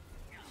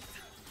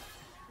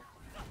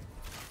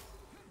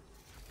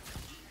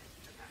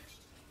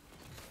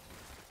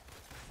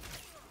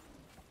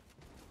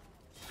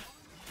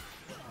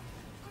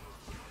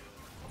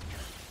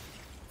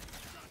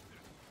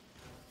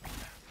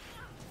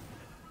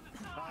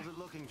 How's it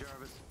looking,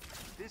 Jarvis?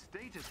 This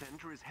data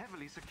center is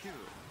heavily secured.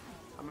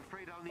 I'm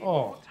afraid I'll need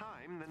Oh. more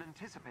time than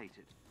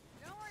anticipated.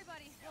 Don't worry,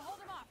 buddy. We'll hold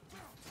him off.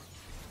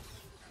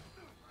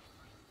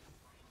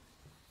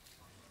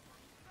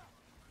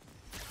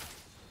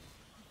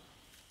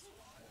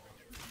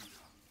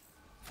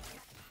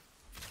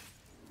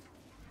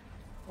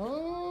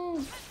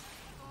 Oh.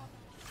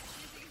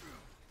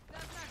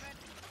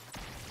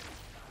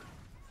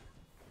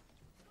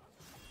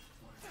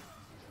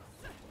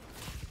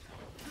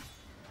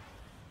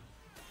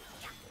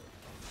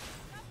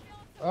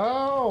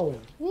 Oh.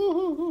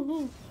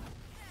 Woo-hoo-hoo-hoo.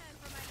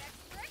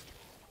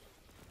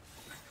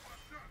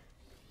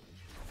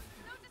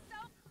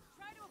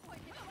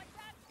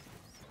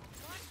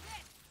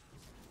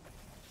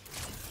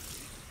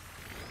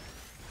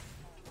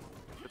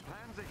 The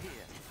plans are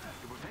here.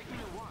 It will take me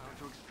a while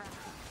to extract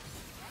them.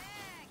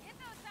 Get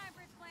those time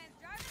bridge plans,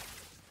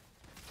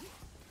 Jarvis.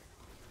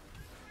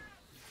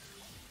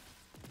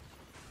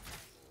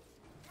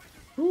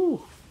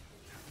 Whew.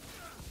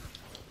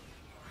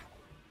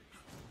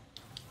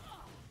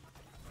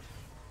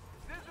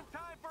 This is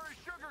time for a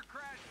sugar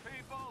crash,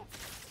 people!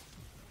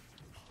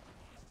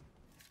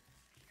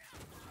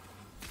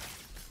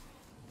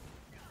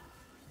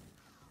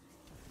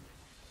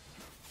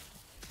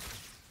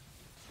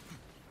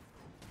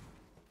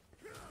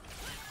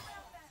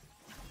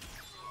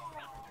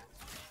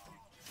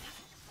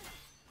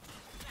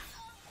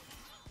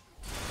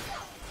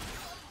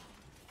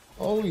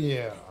 Oh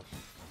yeah.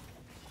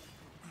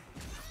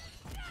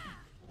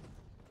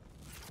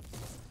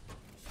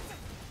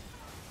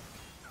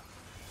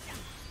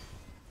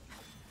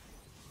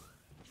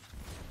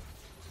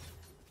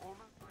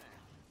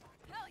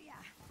 Hell yeah.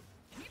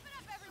 Keep it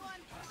up,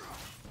 everyone.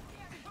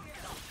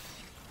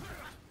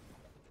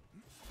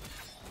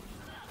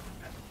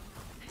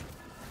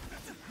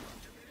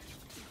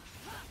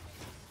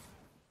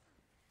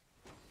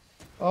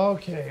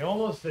 Okay,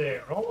 almost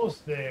there.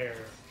 Almost there.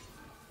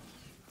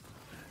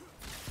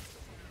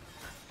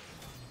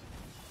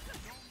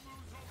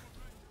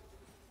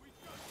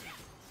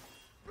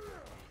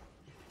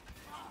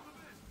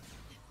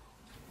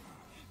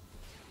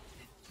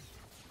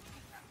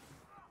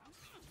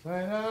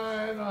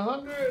 Nine,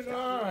 100.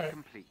 All right.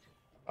 Complete.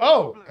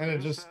 Oh, and it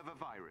just. Server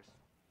virus.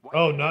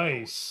 Oh,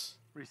 nice.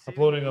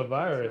 Uploading a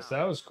virus.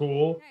 That was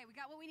cool. Hey, we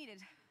got what we needed.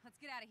 Let's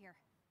get out of here.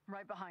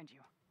 Right behind you.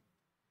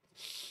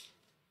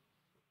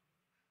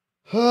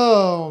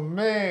 Oh,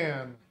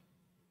 man.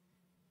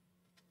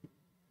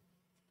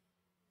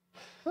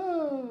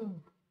 Oh.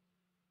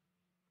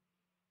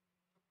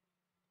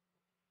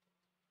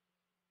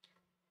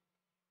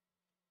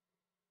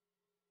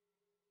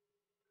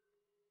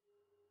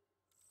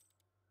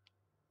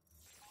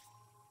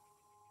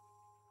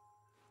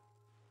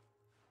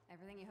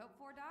 Everything you hoped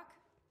for, Doc?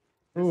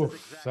 Oof,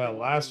 exactly that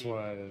what last we need.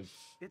 one is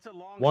It's a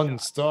long 1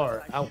 shot,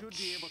 star. but I should be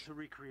Ouch. able to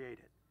recreate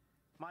it.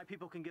 My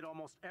people can get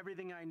almost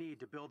everything I need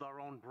to build our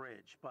own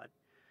bridge, but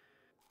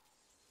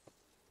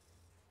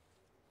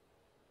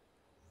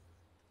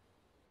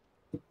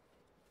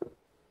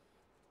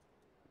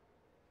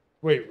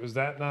Wait, was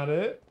that not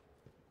it?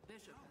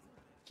 Bishop.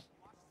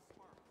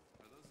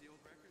 Are those the old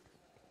records?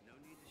 No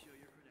need to show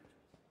your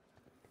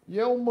credentials.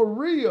 Yo,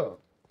 Maria.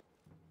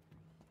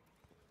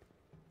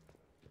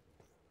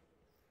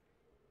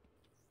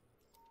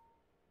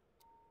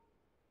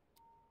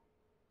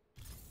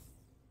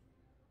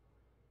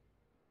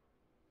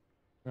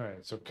 All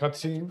right, so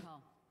cutscene.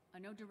 I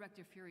know know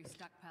Director Fury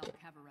stockpiled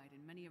Cavorite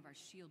in many of our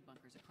shield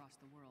bunkers across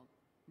the world.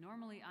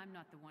 Normally, I'm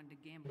not the one to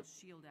gamble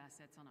shield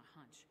assets on a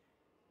hunch.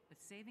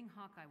 But saving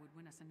Hawkeye would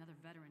win us another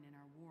veteran in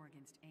our war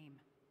against AIM.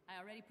 I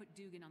already put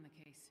Dugan on the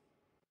case.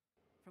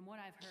 From what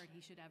I've heard,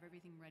 he should have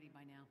everything ready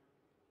by now.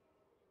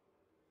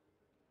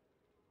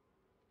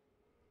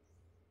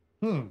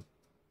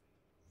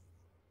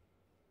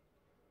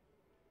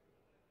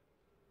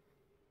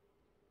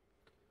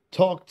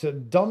 Talk to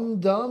Dum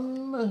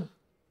Dum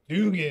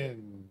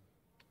Dugan.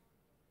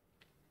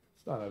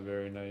 It's not a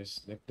very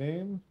nice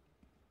nickname.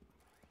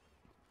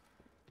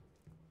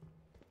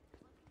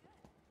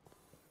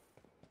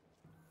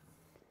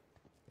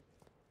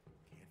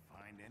 Can't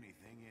find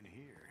anything in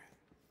here.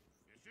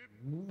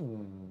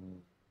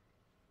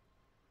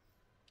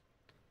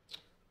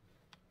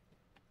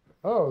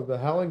 Oh, the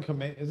Howling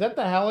Command. Is that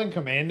the Howling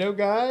Commando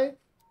guy?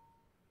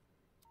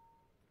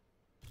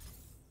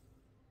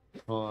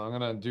 Hold on, I'm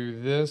gonna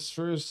do this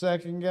for a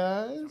second,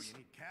 guys. So you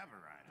need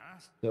Cavorite, huh?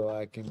 So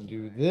I can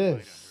do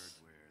this.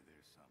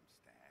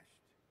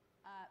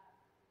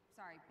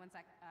 Sorry, one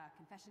sec.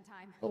 Confession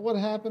time. But what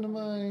happened to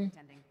my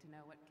Pretending to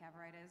know what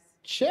Cavorite is.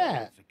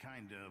 chat? It's a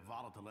kind of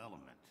volatile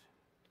element.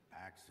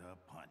 Packs a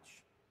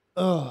punch.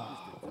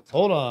 Oh,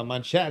 hold on, my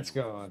chat's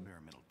gone.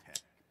 Experimental tech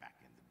back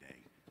in the day.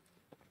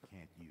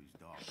 Can't use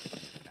dogs to get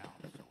it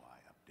out, so I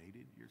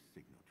updated your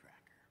signal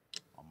tracker.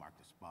 I'll mark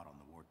the spot on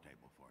the war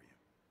table for you.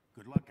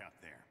 Good luck out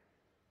there.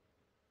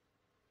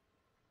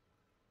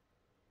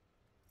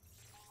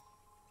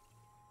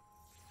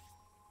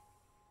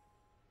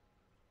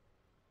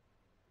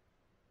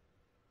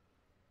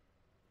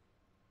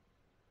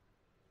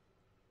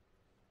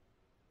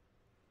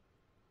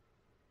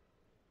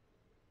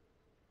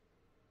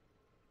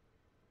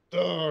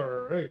 All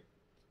right.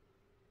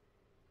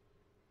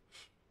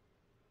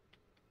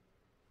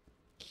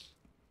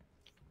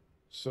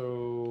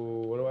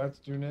 So, what do I have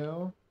to do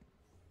now?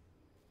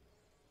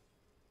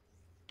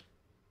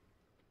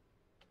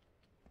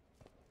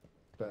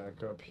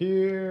 Back up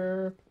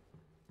here.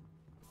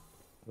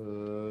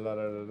 La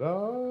da da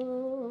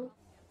da.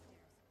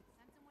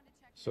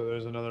 So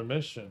there's another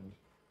mission.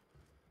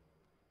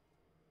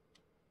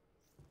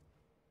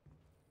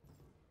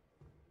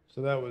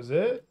 So that was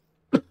it?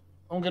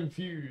 I'm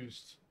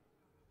confused.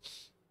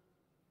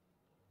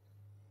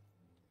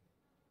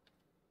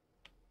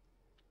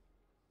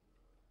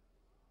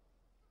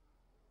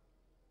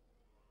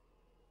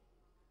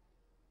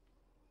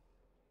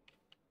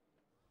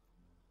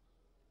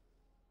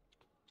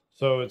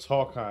 So it's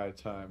Hawkeye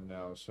time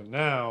now. So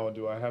now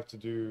do I have to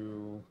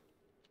do...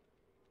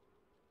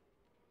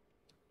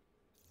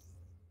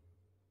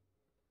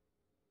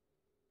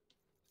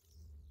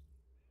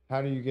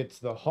 How do you get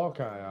to the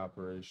Hawkeye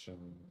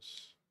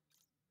operations?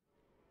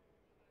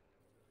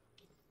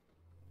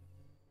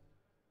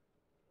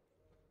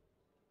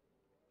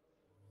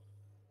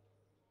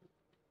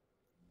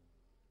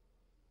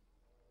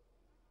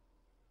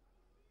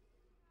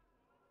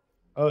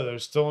 Oh,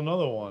 there's still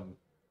another one.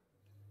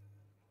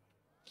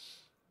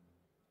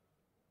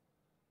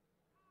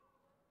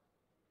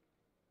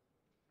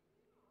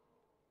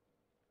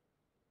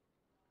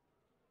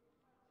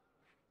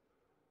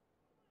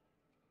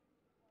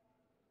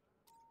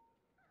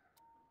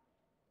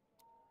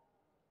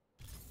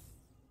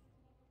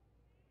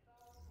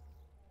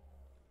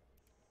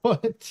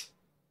 What?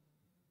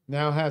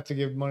 Now have to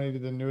give money to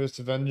the newest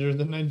Avenger,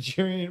 the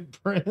Nigerian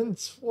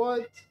prince?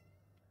 What?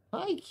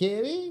 Hi,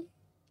 kitty.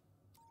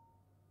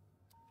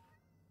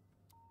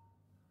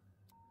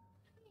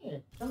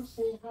 Here, come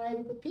say hi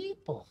to the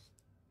people.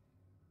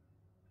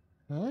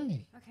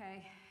 Hi.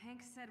 Okay,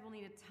 Hank said we'll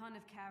need a ton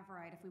of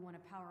Cavorite if we want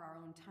to power our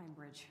own time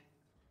bridge.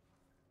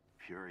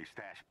 Fury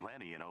stashed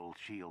plenty in old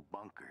shield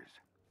bunkers.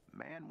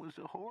 Man was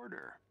a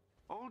hoarder.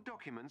 Old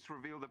documents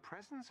reveal the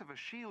presence of a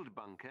shield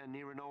bunker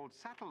near an old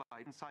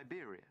satellite in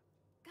Siberia.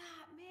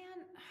 God,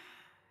 man.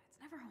 It's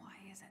never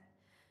Hawaii, is it?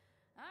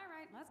 All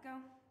right, let's go.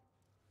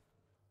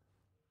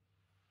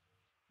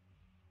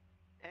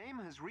 AIM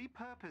has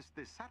repurposed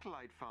this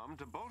satellite farm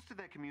to bolster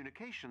their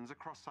communications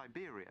across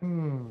Siberia.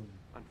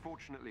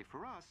 Unfortunately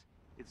for us,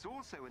 it's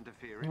also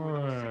interfering with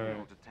our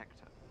signal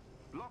detector,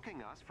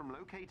 blocking us from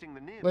locating the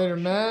nearby Later,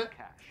 shield Matt.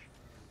 cache.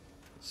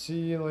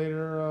 See you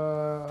later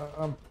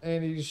on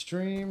Andy's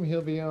stream.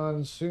 He'll be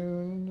on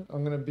soon.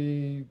 I'm going to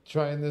be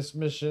trying this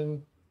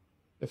mission.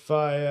 If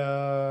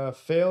I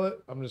fail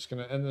it, I'm just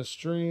going to end the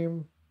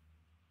stream.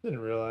 Didn't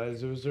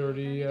realize it was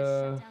already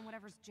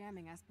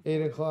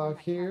 8 o'clock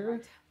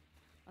here.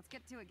 Let's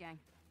get to it, gang.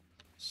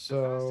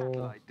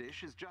 So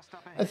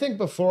I think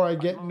before I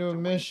get into a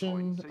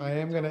mission, I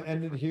am going to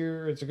end it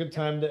here. It's a good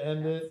time to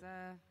end it.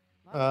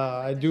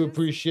 I do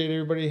appreciate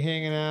everybody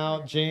hanging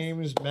out.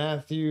 James,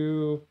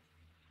 Matthew,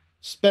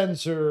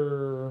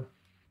 Spencer.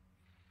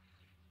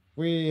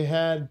 We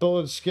had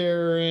Bullet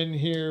Scare in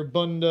here.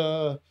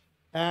 Bunda,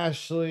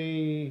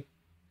 Ashley.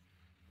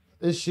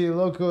 Ishi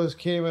Locos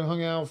came and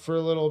hung out for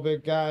a little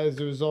bit, guys.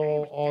 It was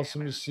all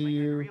awesome to see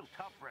you.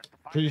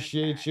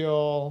 Appreciate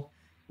y'all.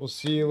 We'll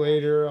see you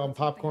later on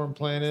Popcorn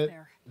Planet.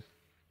 I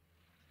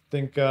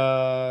think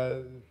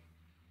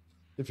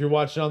If you're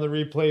watching on the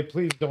replay,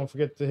 please don't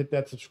forget to hit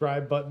that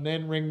subscribe button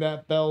and ring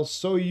that bell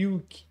so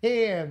you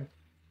can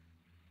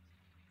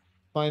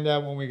find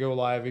out when we go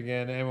live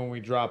again and when we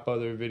drop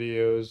other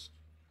videos.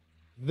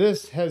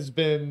 This has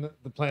been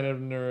the Planet of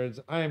Nerds.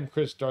 I am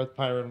Chris Darth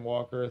Pyrin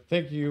Walker.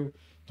 Thank you.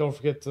 Don't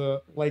forget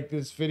to like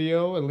this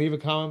video and leave a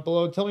comment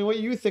below. Tell me what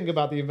you think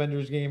about the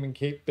Avengers game and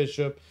Kate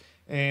Bishop.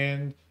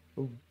 And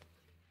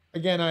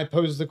again, I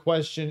posed the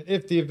question,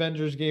 if the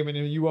Avengers game and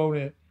you own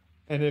it,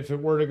 and if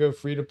it were to go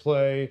free to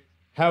play,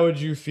 how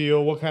would you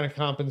feel? What kind of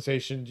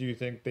compensation do you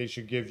think they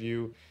should give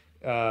you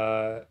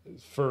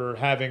for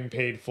having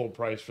paid full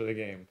price for the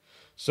game?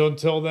 So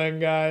until then,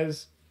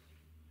 guys,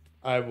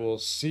 I will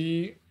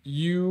see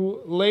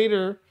you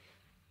later.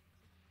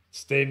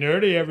 Stay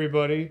nerdy,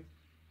 everybody.